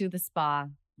 Or to the spa,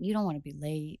 you don't want to be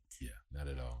late. Yeah, not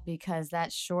at all. Because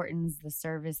that shortens the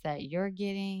service that you're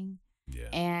getting. Yeah.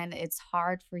 And it's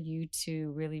hard for you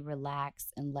to really relax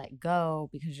and let go,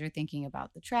 because you're thinking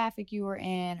about the traffic you were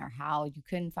in, or how you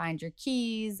couldn't find your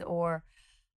keys, or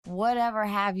whatever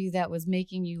have you that was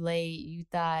making you late, you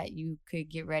thought you could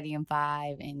get ready in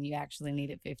 5 and you actually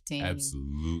needed 15.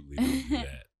 Absolutely don't do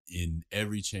that. In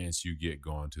every chance you get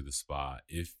going to the spa,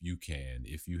 if you can,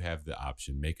 if you have the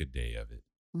option, make a day of it.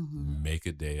 Mm-hmm. Make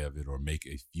a day of it, or make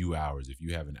a few hours. If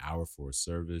you have an hour for a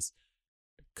service,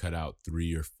 cut out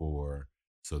 3 or 4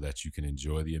 so that you can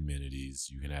enjoy the amenities.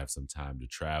 You can have some time to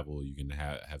travel. You can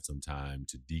have some time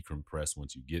to decompress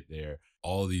once you get there.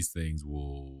 All these things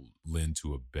will lend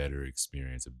to a better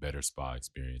experience, a better spa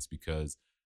experience, because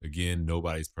again,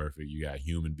 nobody's perfect. You got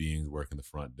human beings working the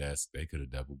front desk. They could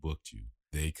have double booked you.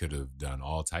 They could have done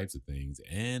all types of things,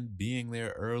 and being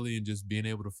there early and just being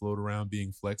able to float around,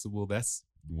 being flexible, that's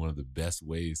one of the best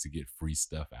ways to get free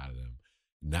stuff out of them.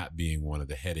 Not being one of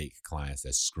the headache clients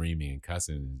that's screaming and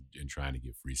cussing and trying to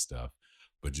get free stuff,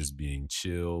 but just being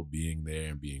chill, being there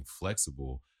and being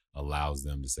flexible allows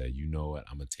them to say, you know what,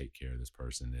 I'm going to take care of this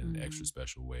person in an extra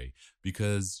special way,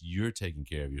 because you're taking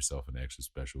care of yourself in an extra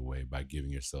special way by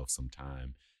giving yourself some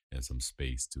time and some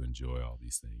space to enjoy all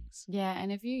these things. Yeah, and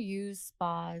if you use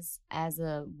spas as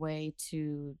a way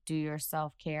to do your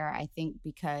self-care, I think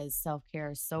because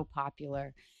self-care is so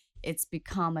popular, it's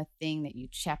become a thing that you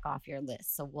check off your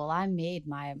list. So, well, I made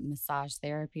my massage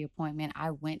therapy appointment.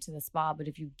 I went to the spa, but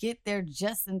if you get there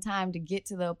just in time to get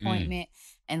to the appointment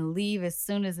and leave as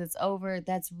soon as it's over,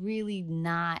 that's really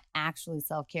not actually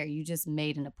self-care. You just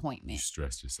made an You appointment.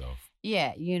 stressed yourself.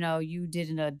 Yeah, you did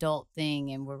an adult thing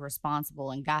and were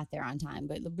responsible and got there on time,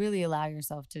 but really allow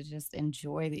yourself to just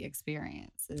enjoy the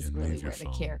experience is And really leave your where the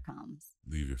phone. care comes.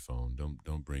 Leave your phone.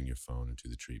 Don't bring your phone into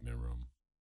the treatment room.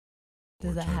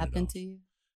 Does Or that turn it happen off. to you?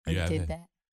 Or Yeah, did that?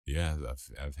 yeah,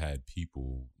 I've had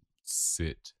people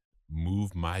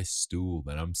move my stool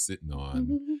that I'm sitting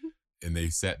on, and they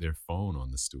sat their phone on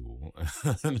the stool.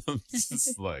 And I'm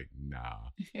just like, nah,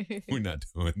 we're not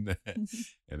doing that.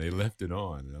 And they left it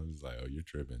on, and I was like, oh, you're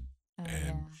tripping. Oh, And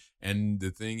yeah. and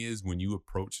the thing is, when you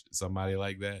approach somebody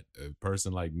like that, a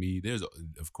person like me, there's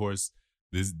of course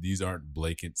these aren't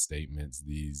blatant statements.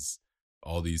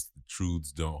 All these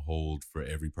truths don't hold for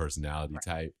every personality Right.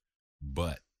 type.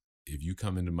 But if you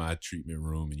come into my treatment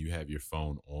room and you have your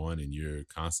phone on and you're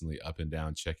constantly up and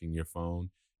down checking your phone,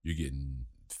 you're getting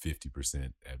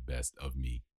 50% at best of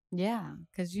me. Yeah,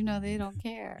 because they don't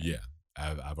care. Yeah,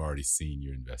 I've already seen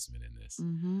your investment in this.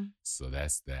 Mm-hmm. So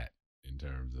that's that in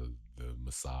terms of the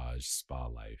massage spa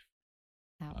life.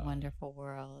 That wonderful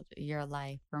world, your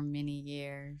life for many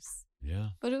years. Yeah.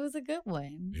 But it was a good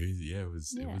one. It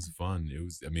was fun.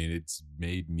 I mean, it's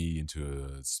made me into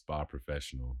a spa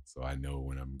professional. So I know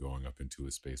when I'm going up into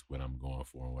a space, what I'm going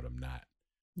for and what I'm not.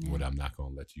 Yeah. What I'm not going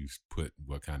to let you put,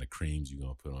 what kind of creams you're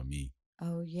going to put on me.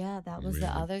 Oh, yeah, that was the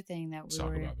Really other thing that we talk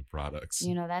were, about the products.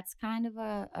 that's kind of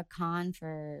a con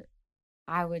for,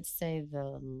 I would say,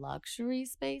 the luxury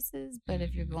spaces. But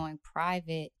if you're Mhm. going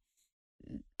private,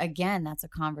 again, that's a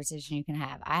conversation you can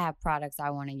have. I have products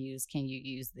I want to use. Can you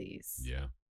use these? Yeah.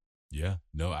 Yeah.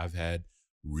 No, I've had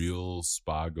real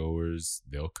spa goers.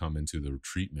 They'll come into the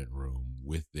treatment room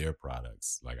with their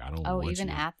products. Like, I don't Oh, want even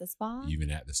you at the spa? even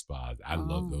at the spas. I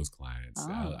love Oh. those clients.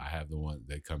 Oh. I have the ones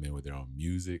that come in with their own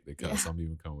music. Yeah. Some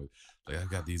even come with, like, I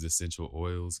got these essential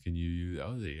oils. Can you use?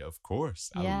 Oh, yeah, of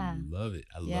course. Yeah. I love it.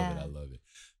 I love it. Yeah. I love it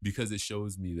because it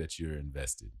shows me that you're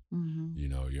invested. Mm-hmm.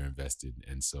 You're invested,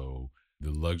 and so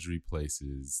the luxury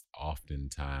places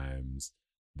oftentimes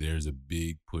there's a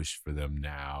big push for them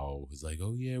now. It's like,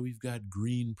 oh yeah, we've got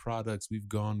green products. We've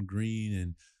gone green,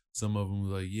 and some of them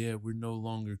were like, yeah, we're no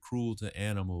longer cruel to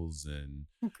animals, and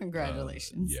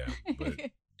Congratulations. yeah, but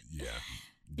yeah,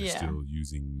 they're Yeah. still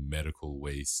using medical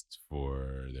waste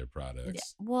for their Yeah.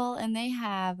 products. Well, and they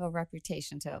have a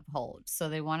reputation to uphold. So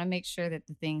they want to make sure that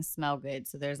the things smell good.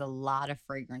 So there's a lot of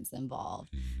fragrance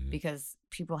involved Mhm. because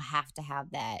people have to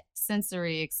have that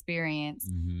sensory experience.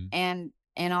 Mhm.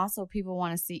 And also people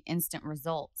want to see instant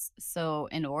results. So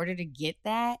in order to get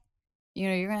that,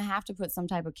 you're going to have to put some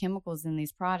type of chemicals in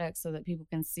these products so that people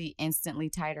can see instantly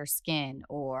tighter skin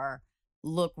or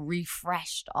look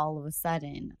refreshed all of a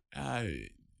sudden. I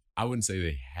wouldn't say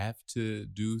they have to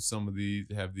do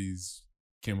have these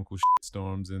chemical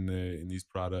storms in these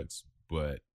products,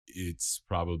 but it's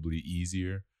probably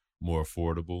easier, more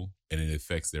affordable, and it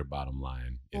affects their bottom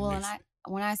line. Well, and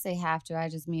when I say have to, I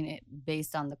just mean it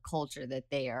based on the culture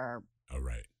that they are oh,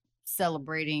 right.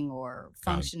 celebrating or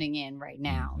functioning in right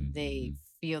now. Mhm, They mhm.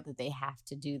 feel that they have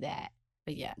to do that.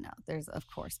 But yeah, no, there's of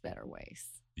course better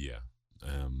ways. Yeah.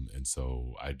 And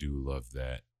so I do love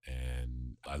that.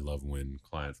 And I love when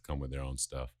clients come with their own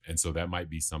stuff. And so that might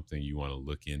be something you want to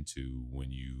look into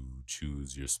when you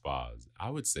choose your spas. I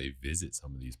would say visit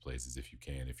some of these places if you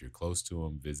can. If you're close to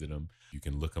them, visit them. You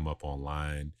can look them up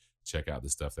online, check out the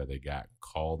stuff that they got,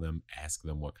 call them, ask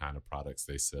them what kind of products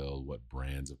they sell, what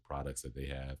brands of products that they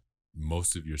have.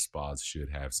 Most of your spas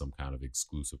should have some kind of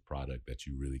exclusive product that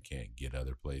you really can't get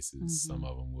other places. Some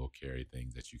of them will carry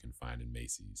things that you can find in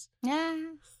Macy's.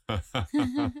 Yeah.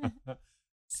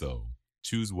 So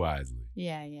choose wisely.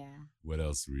 Yeah, yeah. What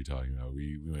else were we talking about?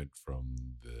 We went from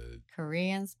the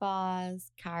Korean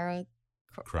spas, cryotherapy.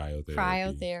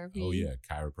 Oh yeah,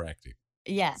 chiropractic.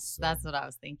 Yes, So, that's what I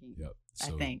was thinking. Yep. I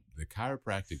So think. the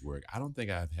chiropractic work, I don't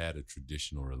think I've had a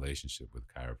traditional relationship with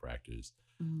chiropractors.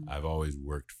 I've always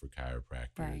worked for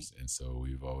chiropractors. Right. And so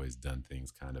we've always done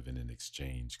things kind of in an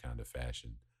exchange kind of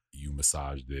fashion. You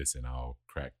massage this and I'll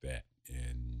crack that.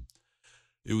 And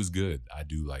it was good. I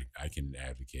can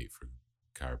advocate for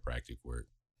chiropractic work.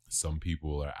 Some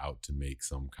people are out to make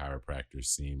some chiropractors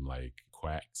seem like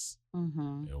quacks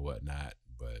and whatnot.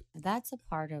 But that's a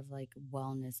part of like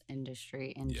wellness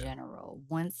industry in general.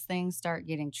 Once things start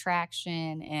getting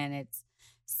traction and it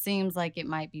seems like it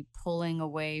might be pulling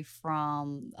away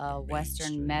from a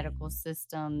Western medical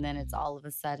system, then it's all of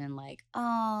a sudden like,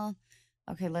 oh,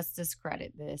 okay, let's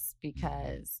discredit this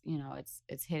because,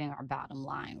 it's hitting our bottom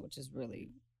line, which is really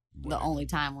the only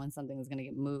time when something is going to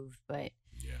get moved. But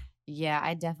yeah,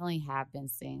 I definitely have been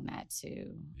seeing that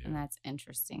too. Yeah. And that's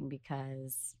interesting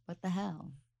because what the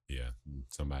hell? Yeah,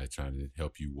 somebody trying to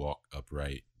help you walk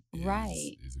upright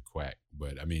is a quack.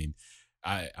 But I mean,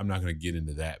 I'm not going to get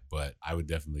into that, but I would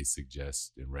definitely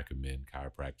suggest and recommend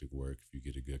chiropractic work. If you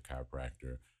get a good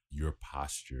chiropractor, your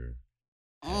posture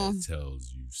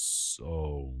tells you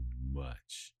so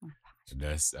much. And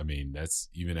that's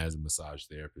even as a massage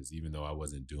therapist, even though I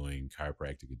wasn't doing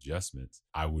chiropractic adjustments,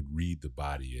 I would read the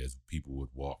body as people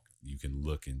would walk. You can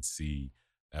look and see.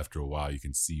 After a while, you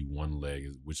can see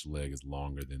which leg is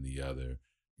longer than the other.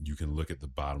 You can look at the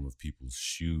bottom of people's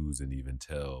shoes and even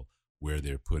tell where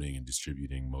they're putting and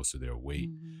distributing most of their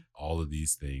weight. All of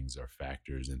these things are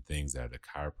factors and things that a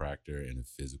chiropractor and a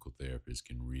physical therapist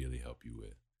can really help you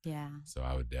with. Yeah. So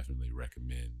I would definitely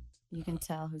recommend. You can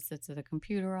tell who sits at a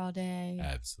computer all day.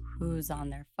 Absolutely. Who's on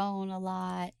their phone a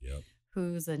lot. Yep.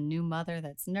 Who's a new mother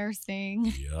that's nursing.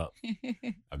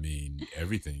 Yep. I mean,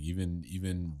 everything,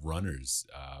 even runners.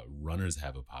 Runners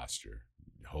have a posture,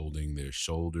 holding their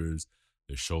shoulders.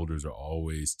 Their shoulders are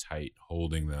always tight,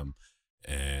 holding them.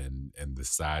 And the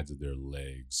sides of their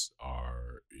legs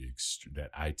are, that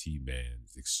IT band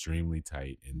is extremely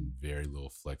tight and very little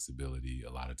flexibility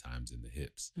a lot of times in the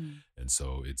hips. And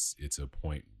so it's a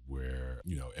point where,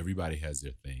 everybody has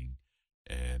their thing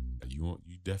and you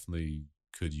definitely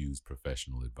could use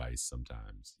professional advice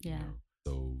sometimes.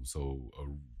 So a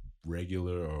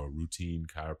regular or a routine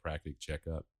chiropractic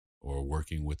checkup or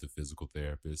working with a physical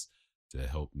therapist to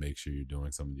help make sure you're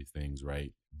doing some of these things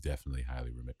right, definitely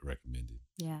highly recommended.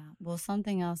 Yeah. Well,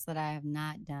 something else that I have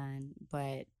not done,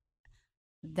 but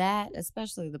that,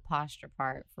 especially the posture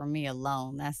part, for me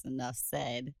alone, that's enough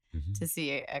said to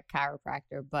see a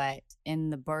chiropractor. But in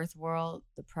the birth world,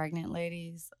 the pregnant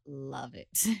ladies love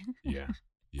it. Yeah.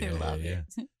 They love it.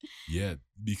 Yeah.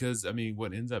 Because,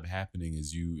 what ends up happening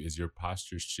is as your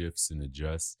posture shifts and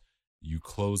adjusts, you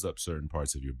close up certain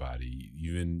parts of your body.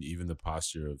 Even the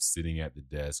posture of sitting at the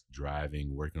desk,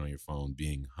 driving, working on your phone,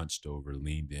 being hunched over,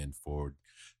 leaned in, forward,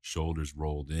 shoulders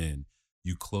rolled in,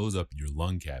 you close up your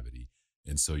lung cavity.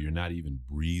 And so you're not even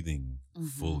breathing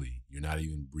fully. You're not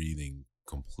even breathing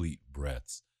complete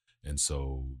breaths. And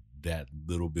so that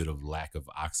little bit of lack of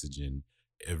oxygen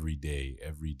every day,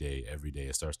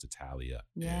 it starts to tally up.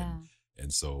 Yeah.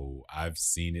 And so I've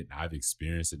seen it, I've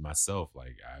experienced it myself.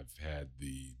 Like I've had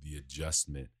the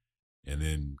adjustment and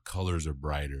then colors are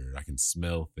brighter. I can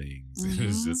smell things.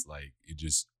 It's just like, it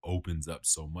just opens up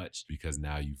so much because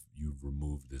now you've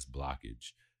removed this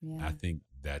blockage. Yeah. I think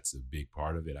that's a big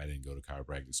part of it. I didn't go to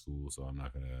chiropractic school, so I'm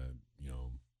not going to,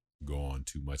 go on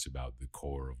too much about the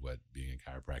core of what being a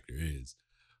chiropractor is.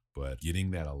 But getting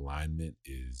that alignment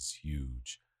is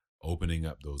huge. Opening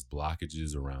up those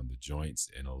blockages around the joints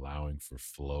and allowing for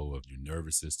flow of your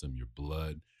nervous system, your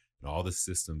blood, and all the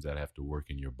systems that have to work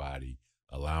in your body,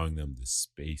 allowing them the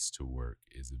space to work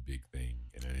is a big thing.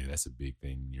 And that's a big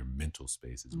thing in your mental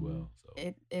space as well.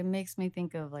 So it makes me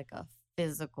think of like a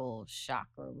physical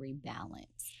chakra rebalance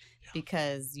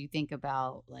because you think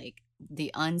about like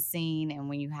the unseen, and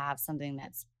when you have something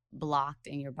that's blocked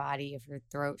in your body, if your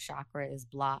throat chakra is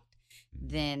blocked,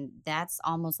 then that's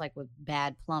almost like with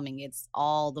bad plumbing. It's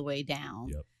all the way down.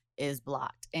 Yep. is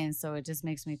blocked. And so it just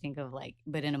makes me think of like,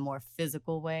 but in a more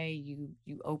physical way, you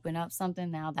open up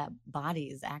something, now that body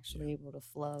is actually Yeah. able to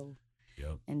flow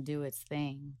Yep. and do its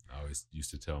thing. I always used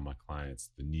to tell my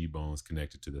clients the knee bone's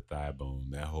connected to the thigh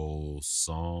bone. That whole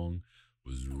song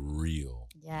was real.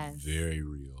 Yes. Very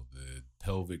real. The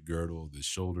pelvic girdle, the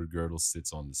shoulder girdle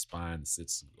sits on the spine, it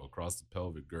sits across the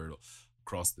pelvic girdle,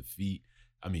 across the feet.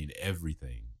 I mean,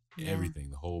 everything, Yeah. everything,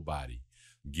 the whole body.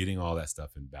 Getting all that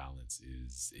stuff in balance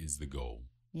is the goal.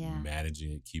 Yeah.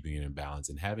 Managing it, keeping it in balance,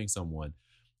 and having someone,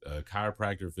 a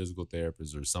chiropractor, physical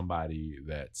therapist, or somebody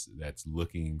that's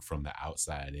looking from the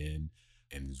outside in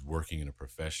and is working in a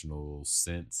professional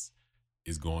sense,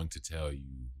 is going to tell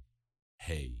you,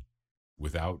 hey,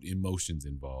 without emotions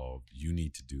involved, you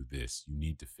need to do this. You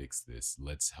need to fix this.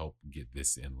 Let's help get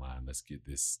this in line. Let's get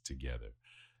this together.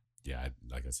 Yeah,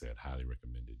 like I said, highly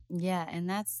recommended. Yeah, and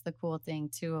that's the cool thing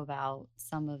too about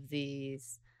some of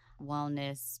these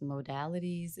wellness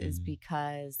modalities is Mhm.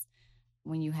 because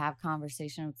when you have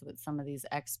conversations with some of these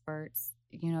experts,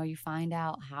 you know, you find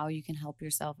out how you can help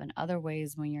yourself in other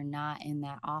ways when you're not in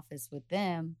that office with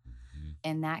them. Mhm.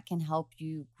 And that can help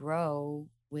you grow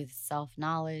with self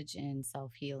knowledge and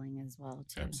self healing as well,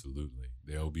 too. Absolutely.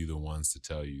 They'll be the ones to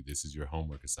tell you, this is your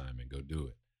homework assignment. Go do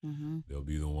it. Mm-hmm. They'll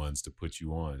be the ones to put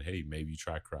you on, hey, maybe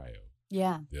try cryo.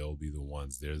 Yeah. They'll be the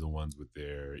ones, they're the ones with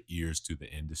their ears to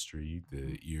the industry,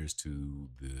 the ears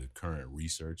to the current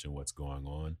research and what's going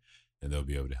on, and they'll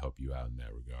be able to help you out in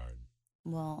that regard.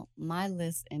 Well, my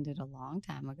list ended a long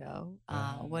time ago.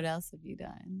 What else have you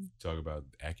done? Talk about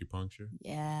acupuncture?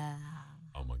 Yeah.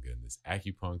 Oh my goodness.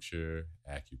 Acupuncture.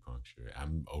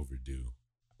 I'm overdue.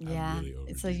 Yeah. I'm really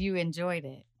overdue. So you enjoyed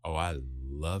it. Oh, I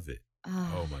love it.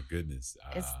 Oh my goodness.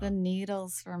 It's the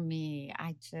needles for me.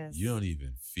 You don't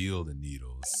even feel the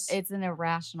needles. It's an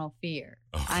irrational fear.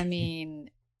 Okay. I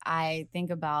mean, I think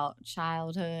about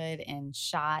childhood and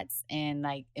shots, and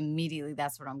like immediately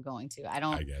that's what I'm going to. I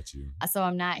got you. So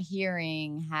I'm not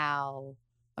hearing how,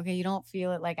 okay, you don't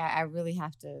feel it. Like I really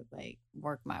have to like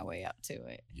work my way up to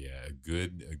it. Yeah, a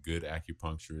good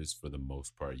acupuncturist, for the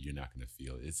most part, you're not going to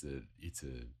feel it.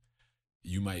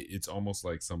 It's almost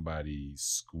like somebody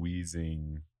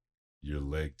squeezing your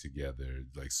leg together,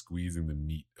 like squeezing the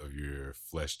meat of your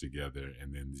flesh together,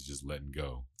 and then just letting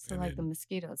go. So like the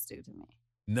mosquitoes do to me.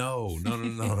 No.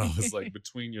 It's like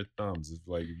between your thumbs. It's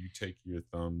like if you take your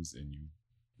thumbs and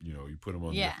you put them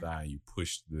on your thigh and you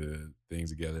push the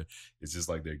things together. It's just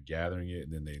like they're gathering it,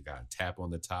 and then they got a tap on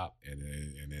the top, and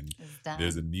then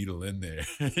there's a needle in there.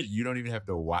 You don't even have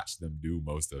to watch them do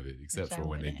most of it, except for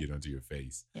when they get onto your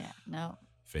face. Yeah, no.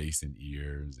 Face and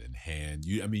ears and hand.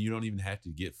 You don't even have to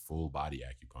get full body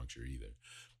acupuncture either.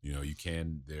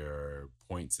 There are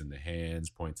points in the hands,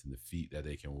 points in the feet that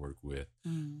they can work with.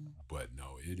 But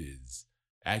no,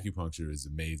 acupuncture is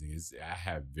amazing. I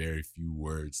have very few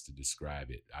words to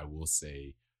describe it. I will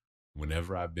say,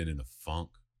 whenever I've been in a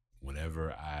funk,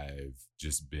 whenever I've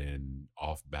just been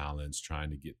off balance, trying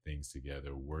to get things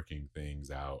together, working things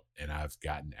out, and I've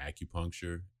gotten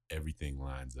acupuncture, everything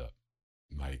lines up.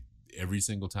 Like, every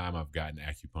single time I've gotten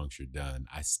acupuncture done,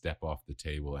 I step off the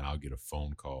table and I'll get a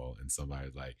phone call, and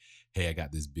somebody's like, hey, I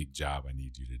got this big job I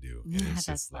need you to do. And it's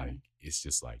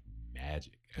just like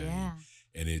magic. Yeah.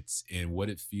 And what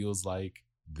it feels like,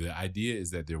 the idea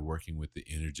is that they're working with the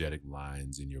energetic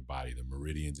lines in your body, the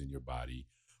meridians in your body,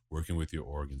 working with your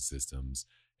organ systems,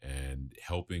 and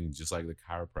helping, just like the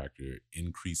chiropractor,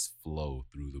 increase flow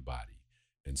through the body.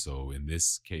 And so in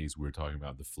this case, we're talking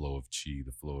about the flow of chi,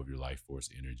 the flow of your life force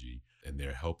energy, and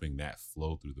they're helping that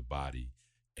flow through the body.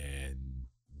 And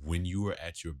when you are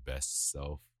at your best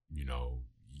self, you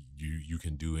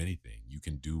can do anything. You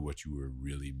can do what you were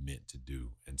really meant to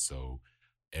do. And so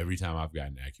every time I've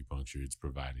gotten acupuncture, it's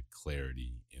provided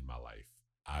clarity in my life.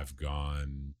 I've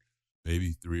gone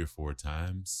maybe 3 or 4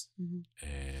 times,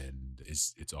 and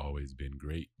it's always been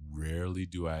great. Rarely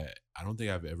do I don't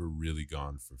think I've ever really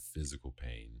gone for physical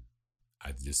pain.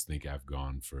 I just think I've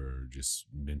gone for just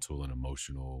mental and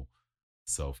emotional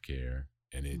self-care,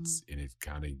 and it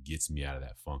kind of gets me out of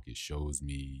that funk. It shows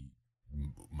me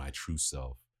my true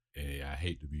self. And I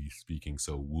hate to be speaking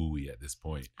so wooey at this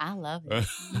point. I love it.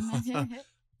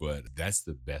 But that's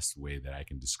the best way that I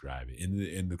can describe it.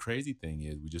 And the crazy thing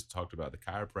is, we just talked about the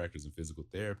chiropractors and physical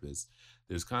therapists.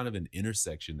 There's kind of an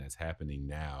intersection that's happening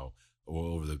now, or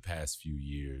over the past few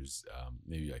years,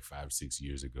 maybe like 5 or 6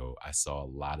 years ago. I saw a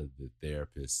lot of the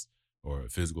therapists, or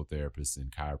physical therapists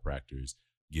and chiropractors,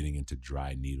 getting into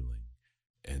dry needling.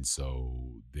 And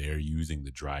so they're using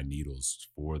the dry needles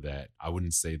for that. I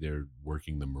wouldn't say they're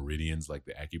working the meridians like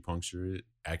the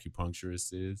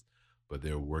acupuncturist is, but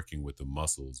they're working with the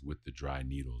muscles with the dry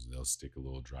needles. They'll stick a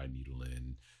little dry needle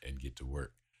in and get to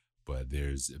work. But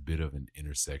there's a bit of an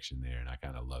intersection there, and I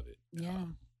kind of love it. Yeah.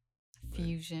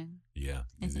 Fusion. Yeah,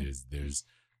 there's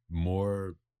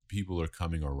more people are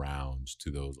coming around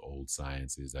to those old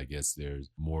sciences. I guess there's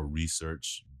more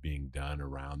research being done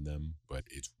around them, but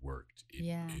it's worked.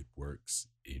 It works.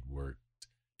 It worked.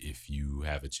 If you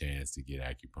have a chance to get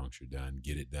acupuncture done,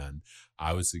 get it done.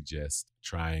 I would suggest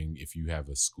trying, if you have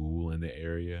a school in the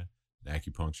area, an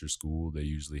acupuncture school, they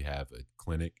usually have a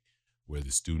clinic where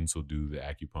the students will do the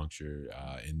acupuncture.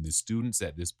 And the students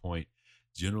at this point,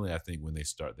 generally, I think when they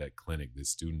start that clinic, the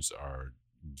students are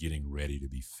getting ready to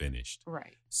be finished.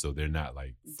 Right. So they're not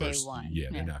like first, day one. Yeah,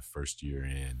 they're not first year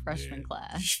in. Freshman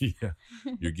class. Yeah.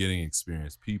 You're getting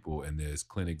experienced people, and there's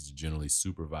clinics generally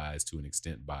supervised to an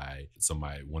extent by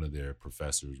somebody, one of their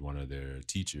professors, one of their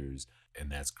teachers,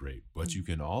 and that's great. But you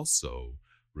can also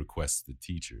request the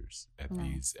teachers at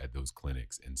those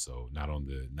clinics. And so not on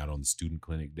the student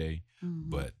clinic day,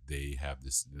 but they have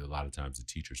this, a lot of times the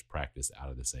teachers practice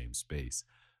out of the same space.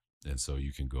 And so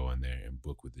you can go in there and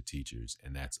book with the teachers,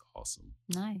 and that's awesome.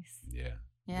 Nice. Yeah.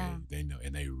 Yeah. They know,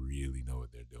 and they really know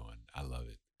what they're doing. I love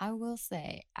it. I will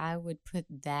say I would put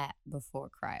that before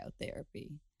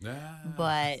cryotherapy.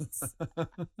 But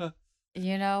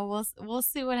we'll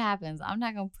see what happens. I'm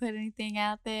not going to put anything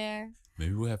out there.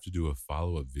 Maybe we'll have to do a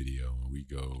follow-up video when we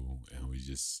go and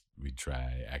we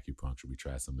try acupuncture. We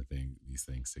try some of these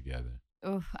things together.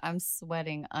 Oh, I'm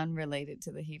sweating unrelated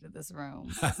to the heat of this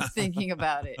room thinking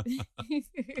about it.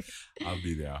 I'll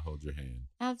be there. I'll hold your hand.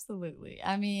 Absolutely.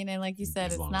 I mean, and like you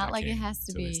said, it's not like it has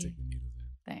to be. Stick the needles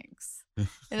in. Thanks.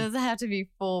 It doesn't have to be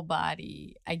full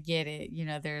body. I get it.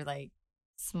 There are like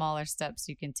smaller steps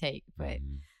you can take, but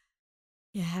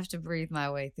you have to breathe my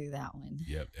way through that one.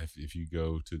 Yep. If you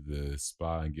go to the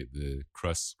spa and get the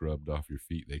crust scrubbed off your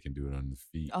feet, they can do it on the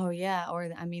feet. Oh, yeah. Or,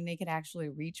 they could actually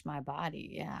reach my body.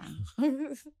 Yeah.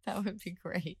 That would be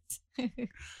great.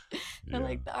 They're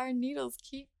like, our needles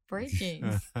keep breaking.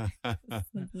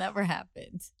 It's never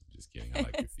happened. Just kidding. I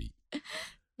like your feet.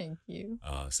 Thank you.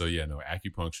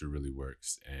 Acupuncture really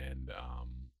works. And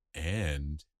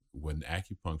when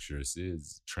acupuncturist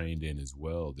is trained in as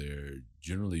well, they're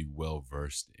generally well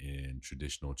versed in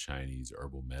traditional Chinese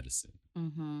herbal medicine.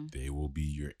 They will be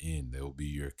your they will be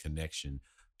your connection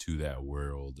to that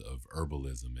world of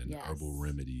herbalism and herbal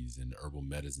remedies and herbal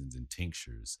medicines and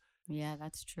tinctures. Yeah,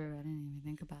 that's true. I didn't even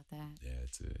think about that. Yeah,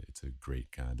 it's a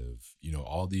great kind of,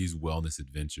 all these wellness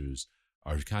adventures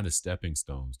are kind of stepping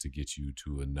stones to get you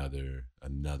to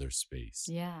another space.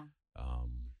 Yeah.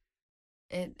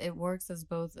 It works as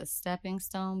both a stepping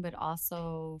stone, but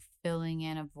also filling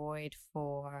in a void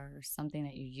for something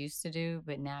that you used to do,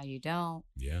 but now you don't.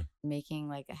 Yeah. Making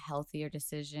like a healthier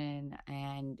decision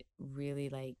and really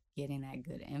like getting that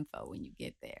good info when you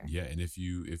get there. Yeah. And if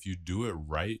you do it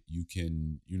right, you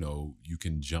can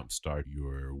jumpstart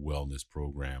your wellness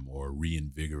program or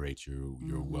reinvigorate your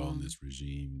wellness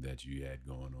regime that you had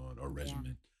going on, or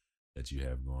regimen that you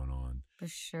have going on. For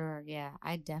sure. Yeah.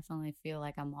 I definitely feel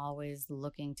like I'm always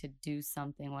looking to do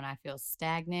something when I feel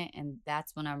stagnant, and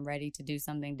that's when I'm ready to do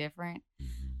something different.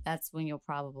 That's when you'll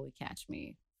probably catch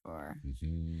me for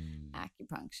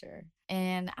acupuncture.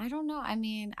 And I don't know.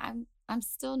 I'm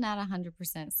still not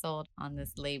 100% sold on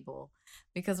this label,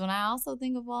 because when I also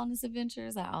think of wellness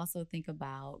adventures, I also think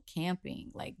about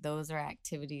camping. Like, those are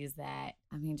activities that,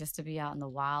 just to be out in the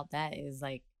wild, that is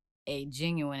like a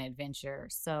genuine adventure.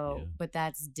 So, but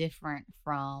that's different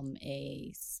from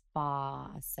a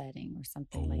spa setting or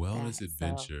something like that. A wellness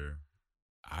adventure,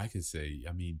 I could say,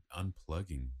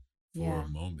 unplugging for a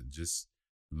moment, just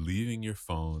leaving your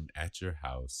phone at your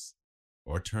house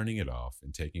or turning it off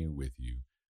and taking it with you,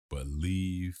 but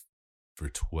leave for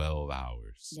 12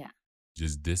 hours. Yeah.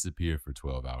 Just disappear for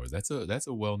 12 hours. That's a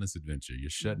wellness adventure. You're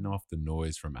shutting off the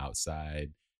noise from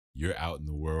outside. You're out in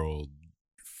the world,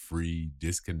 free,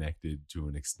 disconnected to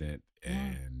an extent,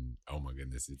 and oh my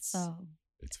goodness, it's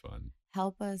fun.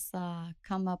 Help us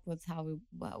come up with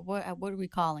what are we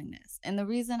calling this? And the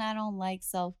reason I don't like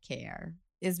self-care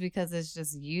is because it's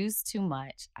just used too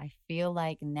much. I feel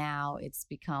like now it's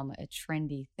become a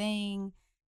trendy thing,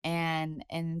 and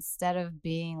instead of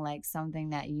being like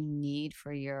something that you need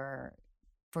for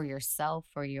yourself,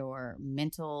 for your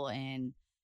mental and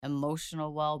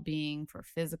emotional well-being, for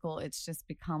physical, it's just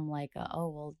become like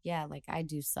like I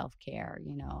do self-care,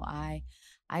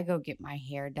 I go get my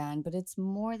hair done, but it's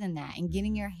more than that. And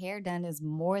getting your hair done is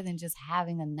more than just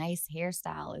having a nice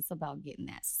hairstyle. It's about getting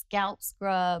that scalp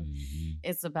scrub.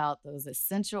 It's about those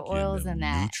essential oils and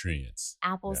that nutrients,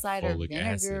 apple cider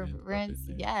vinegar rinse.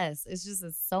 Yes,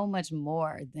 it's so much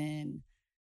more than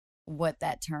what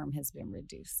that term has been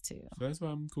reduced to. So that's why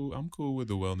I'm cool. I'm cool with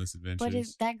the wellness But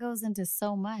adventures. that goes into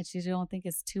so much. You don't think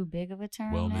it's too big of a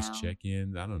term Wellness now?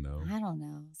 check-ins. I don't know. I don't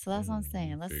know. So that's what I'm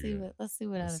saying. Let's see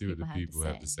what other people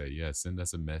have to say. Yeah, send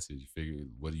us a message. Figure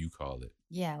what do you call it?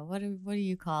 Yeah, what do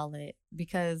you call it?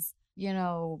 Because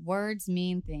words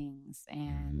mean things,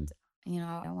 and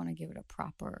I want to give it a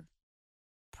proper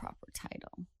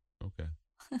title. Okay.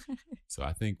 So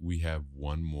I think we have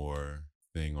one more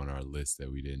thing on our list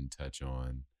that we didn't touch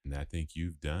on, and I think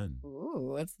you've done.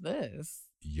 Ooh, what's this?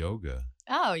 Yoga.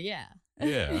 Oh, yeah.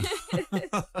 Yeah.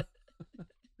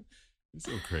 It's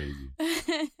so crazy.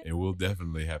 And we'll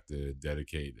definitely have to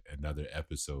dedicate another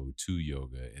episode to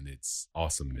yoga and its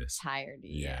awesomeness.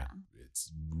 Entirety. Yeah.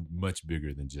 It's much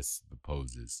bigger than just the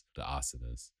poses, the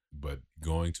asanas. But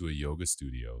going to a yoga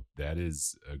studio, that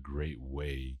is a great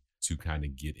way to kind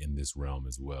of get in this realm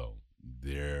as well.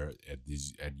 There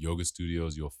at yoga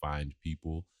studios, you'll find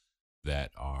people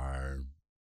that are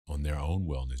on their own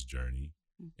wellness journey,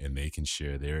 and they can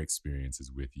share their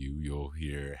experiences with you. You'll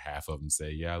hear half of them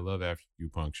say, yeah, I love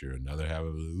acupuncture. Another half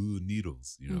of them, ooh,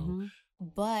 needles, Mm-hmm.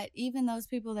 But even those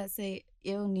people that say,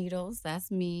 ew, needles, that's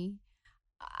me.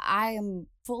 I am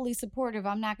fully supportive.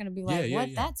 I'm not going to be like, what?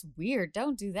 Yeah. That's weird.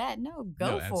 Don't do that. No,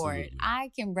 go for it.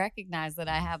 I can recognize that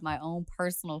I have my own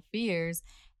personal fears,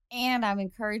 and I'm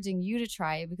encouraging you to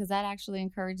try it because that actually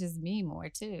encourages me more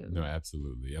too. No,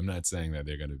 absolutely. I'm not saying that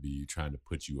they're going to be trying to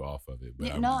put you off of it,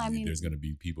 but I mean, there's going to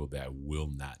be people that will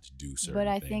not do certain things. But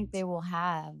I things. think they will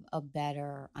have a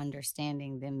better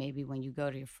understanding than maybe when you go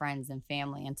to your friends and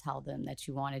family and tell them that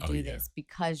you want to do this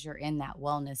because you're in that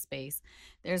wellness space.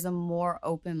 There's a more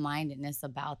open-mindedness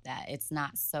about that. It's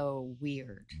not so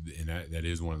weird. And that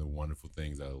is one of the wonderful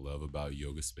things I love about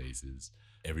yoga spaces.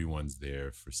 Everyone's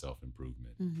there for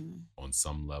self-improvement on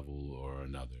some level or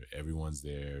another. Everyone's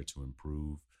there to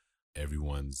improve.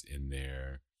 Everyone's in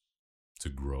there to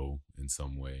grow in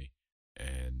some way.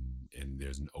 And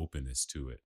there's an openness to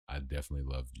it. I definitely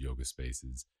love yoga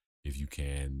spaces. If you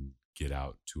can get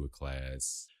out to a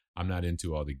class. I'm not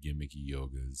into all the gimmicky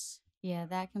yogas. Yeah,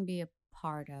 that can be a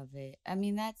part of it. I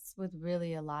mean, that's with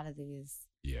really a lot of these.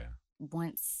 Yeah.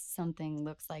 Once something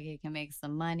looks like it can make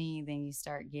some money, then you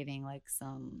start getting like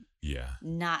some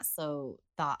not so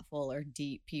thoughtful or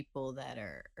deep people that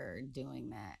are doing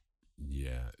that.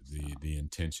 Yeah, the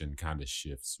intention kind of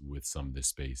shifts with some of the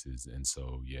spaces, and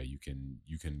so you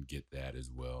can get that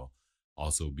as well.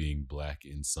 Also, being Black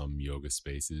in some yoga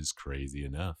spaces, crazy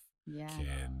enough,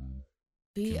 can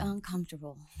be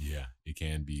uncomfortable. Yeah, it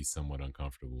can be somewhat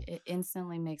uncomfortable. It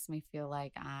instantly makes me feel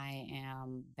like I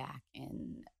am back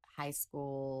in high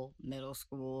school, middle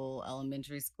school,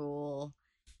 elementary school,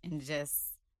 and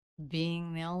just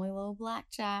being the only little Black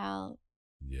child.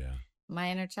 Yeah.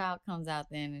 My inner child comes out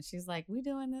then and she's like, we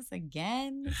doing this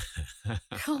again?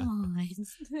 Come on.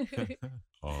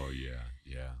 Oh,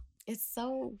 yeah. It's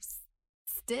so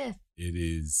stiff. It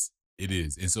is.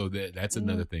 And so that's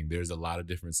another thing. There's a lot of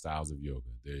different styles of yoga.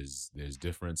 There's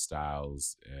different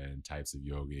styles and types of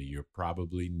yoga. You're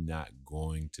probably not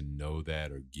going to know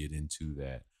that or get into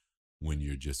that when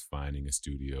you're just finding a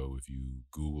studio. If you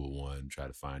Google one, try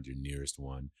to find your nearest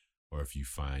one, or if you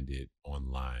find it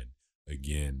online.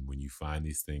 Again, when you find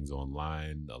these things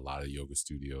online, a lot of yoga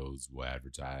studios will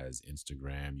advertise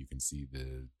Instagram. You can see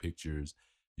the pictures.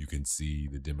 You can see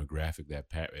the demographic that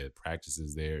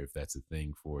practices there, if that's a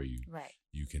thing for you. Right.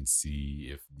 You can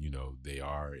see if, they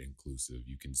are inclusive.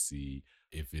 You can see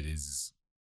if it is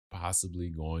possibly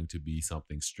going to be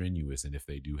something strenuous, and if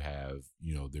they do have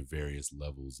their various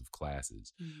levels of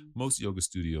classes. Most yoga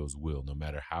studios will, no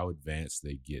matter how advanced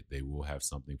they get, they will have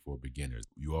something for beginners.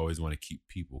 You always want to keep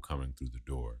people coming through the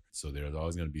door, so there's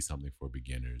always going to be something for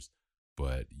beginners,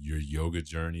 but your yoga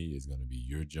journey is going to be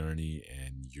your journey,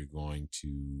 and you're going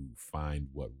to find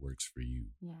what works for you.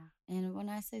 And when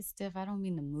I say stiff, I don't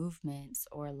mean the movements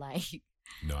or like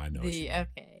no, I know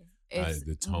okay.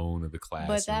 The tone of the class.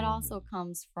 But that also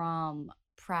comes from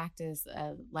practice,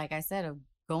 like I said, of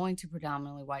going to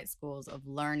predominantly white schools, of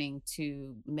learning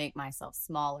to make myself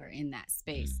smaller in that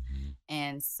space.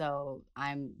 And so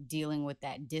I'm dealing with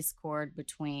that discord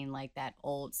between like that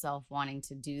old self wanting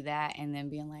to do that and then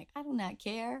being like, I do not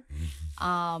care.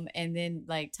 And then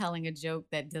like telling a joke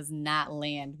that does not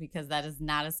land because that is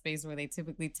not a space where they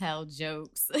typically tell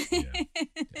jokes.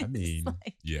 I mean,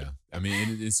 I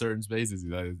mean, in certain spaces,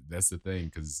 that's the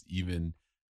thing. Because even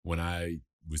when I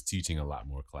was teaching a lot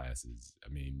more classes, I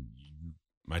mean,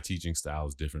 my teaching style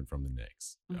is different from the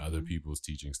next. Other people's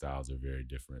teaching styles are very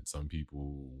different. Some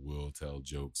people will tell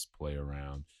jokes, play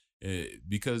around.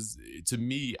 Because to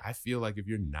me, I feel like if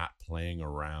you're not playing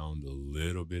around a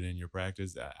little bit in your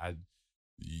practice,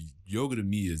 yoga to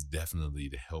me is definitely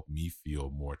to help me feel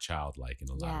more childlike in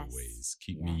a lot of ways.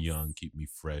 Keep me young, keep me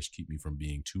fresh, keep me from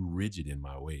being too rigid in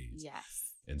my ways.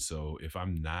 Yes. And so if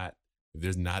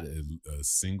there's not a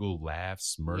single laugh,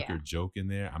 smirk, or joke in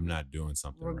there, I'm not doing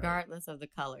something regardless of the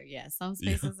color. Yeah. Some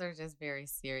spaces are just very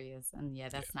serious. And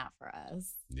that's not for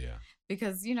us. Yeah.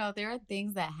 Because, there are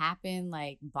things that happen,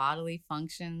 like bodily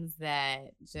functions that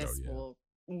just will,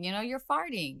 you're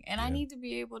farting. And I need to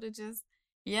be able to just,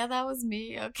 that was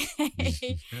me.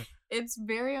 Okay. It's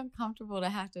very uncomfortable to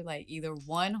have to like either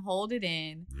one, hold it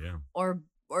in, or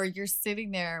you're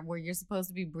sitting there where you're supposed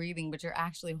to be breathing, but you're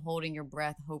actually holding your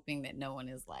breath, hoping that no one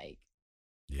is like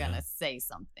gonna say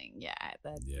something.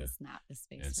 That's not the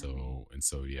space. And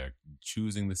so,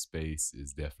 choosing the space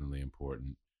is definitely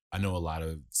important. I know a lot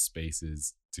of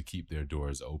spaces, to keep their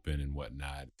doors open and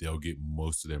whatnot, they'll get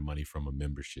most of their money from a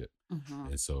membership.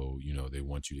 And so, they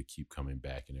want you to keep coming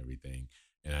back and everything.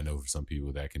 And I know for some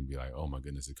people that can be like, oh my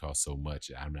goodness, it costs so much.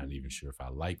 I'm not even sure if I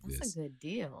like this. That's a good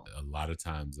deal. A lot of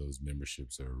times those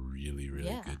memberships are really,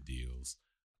 really good deals.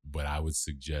 But I would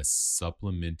suggest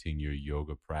supplementing your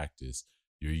yoga practice.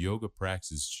 Your yoga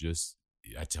practice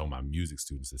I tell my music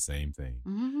students the same thing.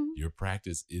 Your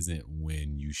practice isn't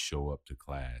when you show up to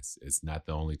class. It's not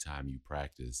the only time you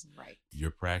practice. Right. Your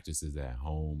practice is at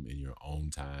home in your own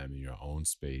time, in your own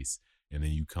space. And then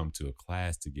you come to a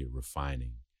class to get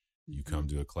refining. You come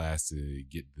to a class to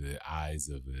get the eyes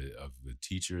of the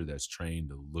teacher that's trained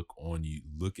to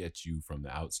look at you from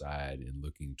the outside and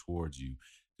looking towards you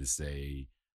to say,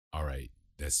 all right,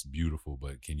 that's beautiful,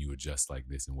 but can you adjust like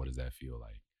this? And what does that feel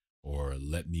like? Or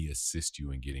let me assist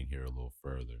you in getting here a little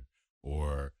further.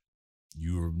 Or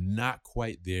you're not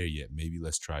quite there yet. Maybe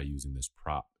let's try using this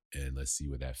prop and let's see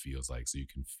what that feels like. So you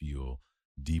can feel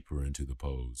deeper into the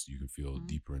pose. You can feel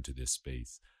deeper into this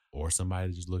space. Or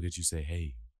somebody just look at you, say,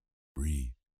 hey,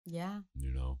 breathe. Yeah.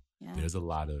 There's a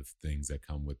lot of things that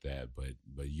come with that, but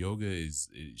yoga it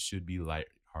should be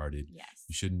lighthearted. Yes.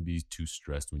 You shouldn't be too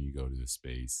stressed when you go to the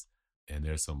space. And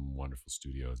there's some wonderful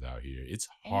studios out here. It's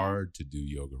hard to do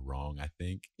yoga wrong, I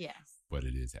think. Yes. But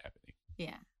it is happening.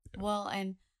 Yeah. Well,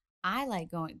 and I like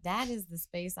that is the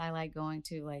space I like going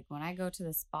to. Like when I go to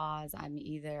the spas, I'm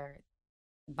either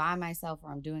by myself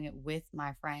or I'm doing it with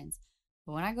my friends.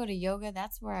 But when I go to yoga,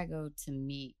 that's where I go to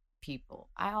meet people.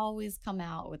 I always come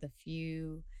out with a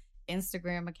few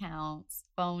Instagram accounts,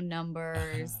 phone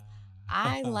numbers.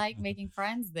 I like making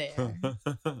friends there.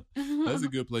 That's a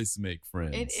good place to make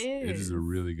friends. It is. It is a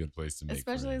really good place to make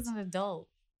especially friends. As an adult.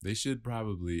 They should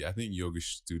I think yoga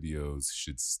studios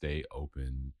should stay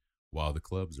open while the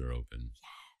clubs are open.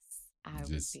 Yes, I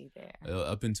would be there.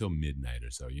 Up until midnight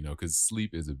or so, because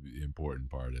sleep is an important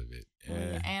part of it.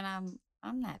 And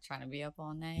I'm not trying to be up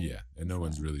all night. Yeah, and no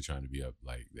one's really trying to be up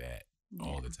like that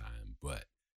all the time. But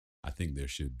I think there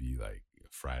should be like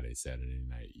Friday, Saturday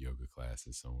night yoga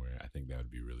classes somewhere. I think that would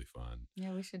be really fun.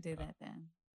 Yeah, we should do that then.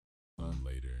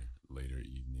 Later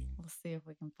evening. We'll see if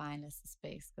we can find us a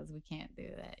space because we can't do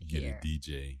that Get here. a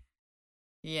DJ.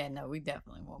 Yeah, no, we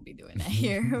definitely won't be doing that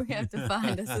here. We have to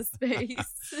find us a space.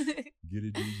 Get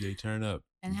a DJ, turn up.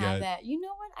 And that. You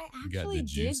know what? I actually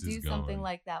did do something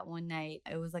like that one night.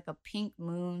 It was like a pink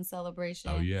moon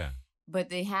celebration. Oh, yeah. But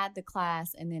they had the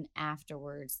class, and then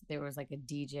afterwards, there was like a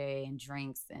DJ and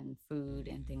drinks and food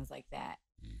and things like that.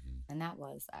 And that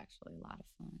was actually a lot of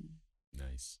fun.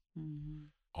 Nice.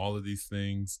 All of these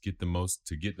things, get the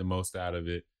most out of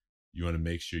it. You want to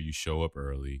make sure you show up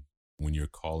early. When you're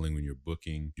calling, when you're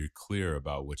booking, you're clear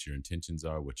about what your intentions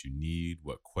are, what you need,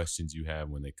 what questions you have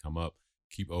when they come up.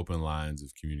 Keep open lines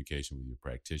of communication with your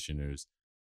practitioners.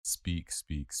 Speak.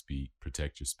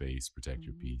 Protect your space, protect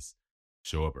your peace.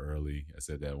 Show up early. I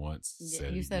said that once. Yeah,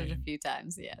 you said it a few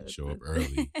times. Yeah. Show up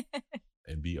early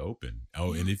and be open.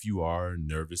 Oh, and if you are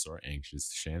nervous or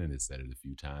anxious, Shannon has said it a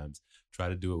few times, try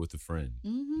to do it with a friend.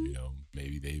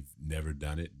 Maybe they've never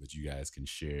done it, but you guys can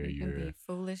share can be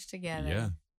foolish together. Yeah.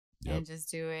 Yep. And just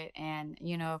do it. And,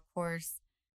 of course,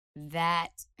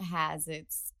 that has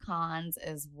its cons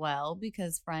as well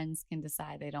because friends can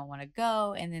decide they don't want to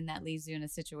go. And then that leaves you in a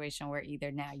situation where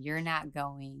either now you're not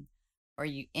going or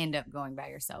you end up going by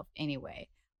yourself anyway.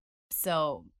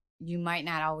 So you might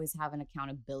not always have an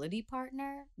accountability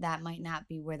partner. That might not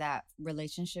be where that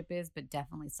relationship is, but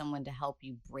definitely someone to help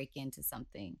you break into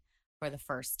something for the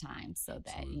first time so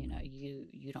that,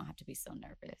 you don't have to be so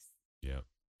nervous. Yeah.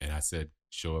 And I said,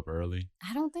 show up early?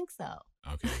 I don't think so.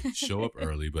 Okay. Show up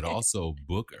early, but also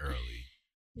book early.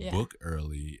 Yeah. Book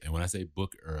early. And when I say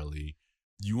book early,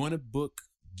 you want to book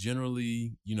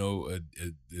generally,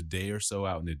 a day or so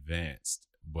out in advance.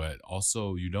 But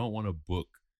also, you don't want to book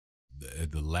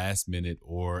at the last minute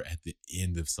or at the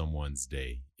end of someone's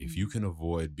day. If you can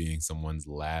avoid being someone's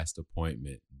last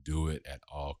appointment, do it at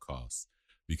all costs.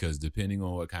 Because depending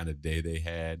on what kind of day they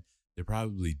had, they're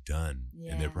probably done.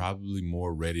 Yeah. And they're probably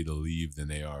more ready to leave than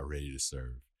they are ready to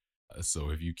serve. So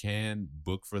if you can,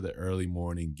 book for the early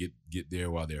morning, get there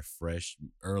while they're fresh,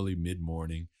 early,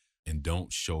 mid-morning, and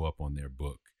don't show up on their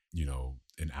book,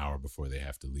 an hour before they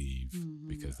have to leave,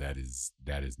 because that is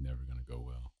never going to go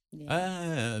well.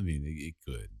 Yeah. I mean, it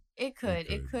could. It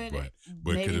could.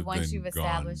 But maybe once you've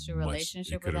established a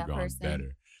relationship with that person.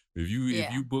 Better. If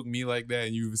you book me like that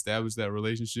and you've established that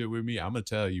relationship with me, I'm going to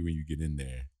tell you when you get in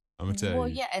there. I'm going to tell you. Well,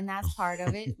 yeah, and that's part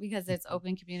of it because it's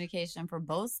open communication for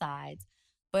both sides.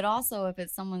 But also, if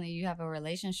it's someone that you have a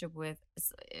relationship with,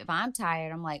 if I'm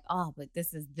tired, I'm like, oh, but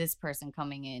this is this person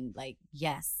coming in. Like,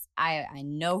 yes, I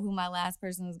know who my last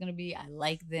person is going to be. I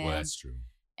like them. Well, that's true.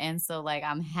 And so, like,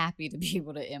 I'm happy to be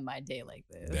able to end my day like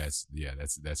this.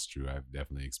 That's true. I've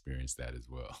definitely experienced that as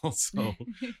well. So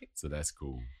that's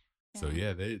cool. Yeah. So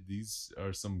yeah, these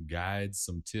are some guides,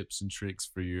 some tips and tricks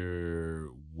for your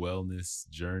wellness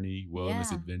journey,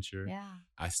 wellness adventure. Yeah.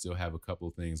 I still have a couple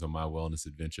of things on my wellness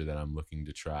adventure that I'm looking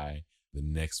to try. The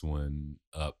next one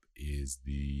up is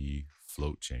the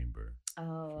float chamber.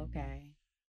 Oh, okay.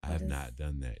 I have not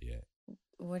done that yet.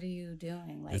 What are you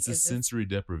doing? Like, it's a sensory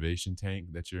deprivation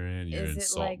tank that you're in. You're in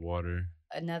salt water.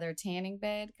 Another tanning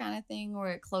bed kind of thing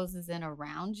where it closes in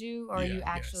around you, or are you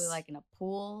actually like in a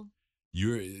pool?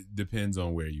 It depends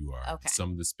on where you are. Okay.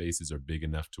 Some of the spaces are big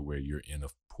enough to where you're in a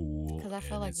pool. Because I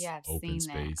feel like, I've open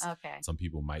seen that. Okay. Some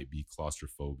people might be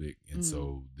claustrophobic, and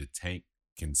so the tank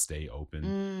can stay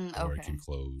open or it can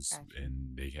close,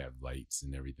 and they have lights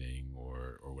and everything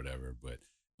or whatever. But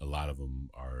a lot of them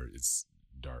it's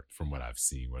dark from what I've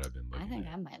seen, what I've been looking at. I think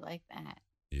I might like that.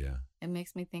 Yeah. It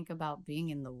makes me think about being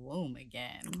in the womb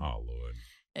again. Oh, Lord.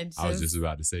 I was just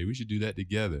about to say we should do that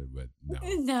together, but no.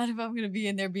 Not if I'm going to be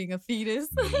in there being a fetus.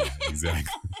 Yeah, exactly.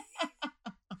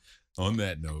 On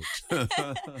that note.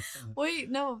 Wait,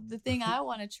 no. The thing I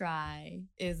want to try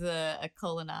is a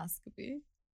colonoscopy.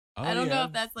 I don't know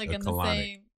if that's like in the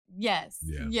same. Yes.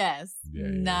 Yeah.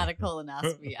 Not a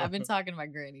colonoscopy. I've been talking to my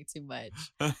granny too much.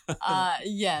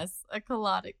 Yes, a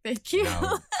colonic. Thank you.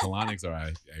 Now, colonics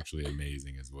are actually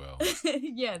amazing as well.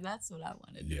 Yeah, that's what I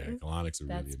want to do. Yeah, colonics are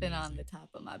really amazing. That's been on the top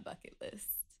of my bucket list.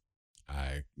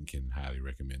 I can highly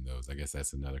recommend those. I guess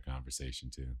that's another conversation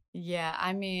too. Yeah,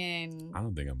 I mean, I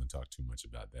don't think I'm going to talk too much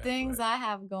about that. Things I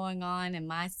have going on in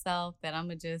myself that I'm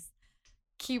going to just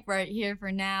keep right here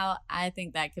for now. I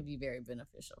think that could be very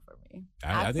beneficial for me.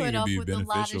 I think it could be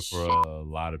beneficial for a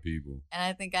lot of people. And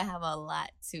I think I have a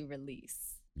lot to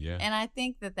release. Yeah. And I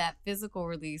think that physical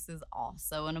release is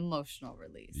also an emotional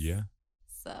release. Yeah.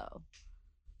 So,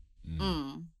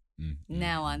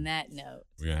 now on that note,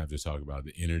 we're going to have to talk about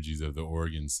the energies of the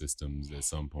organ systems at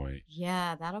some point.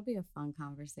 Yeah, that'll be a fun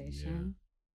conversation.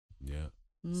 Yeah.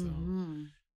 So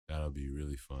that'll be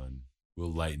really fun.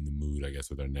 We'll lighten the mood, I guess,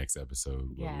 with our next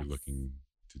episode. What we're looking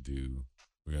to do.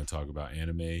 We're going to talk about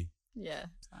anime. Yeah.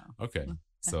 Okay.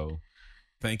 So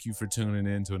thank you for tuning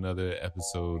in to another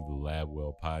episode of the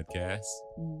LabWell podcast.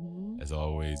 As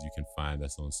always, you can find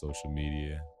us on social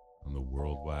media, on the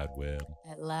World Wide Web.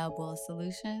 At LabWell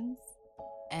Solutions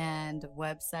and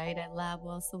website at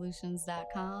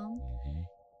labwellsolutions.com.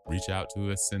 Reach out to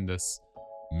us, send us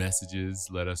messages,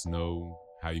 let us know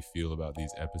how you feel about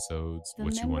these episodes,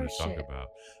 what you want to talk about.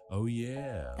 Oh,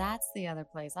 yeah. That's the other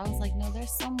place. I was like, no,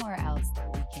 there's somewhere else that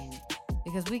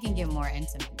we can get more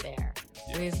intimate there.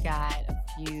 Yes. We've got a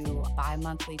few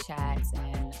bi-monthly chats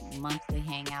and monthly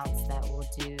hangouts that we'll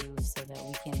do so that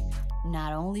we can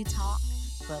not only talk,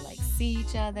 but like see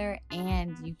each other,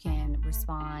 and you can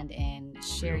respond and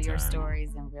share your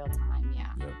stories in real time.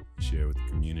 Yeah. Yep. Share with the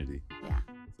community. Yeah.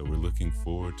 So we're looking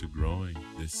forward to growing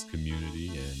this community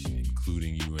and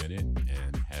including you in it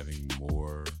and having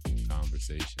more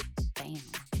conversations. Bam.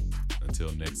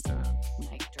 Until next time.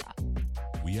 Mic drop.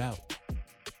 We out.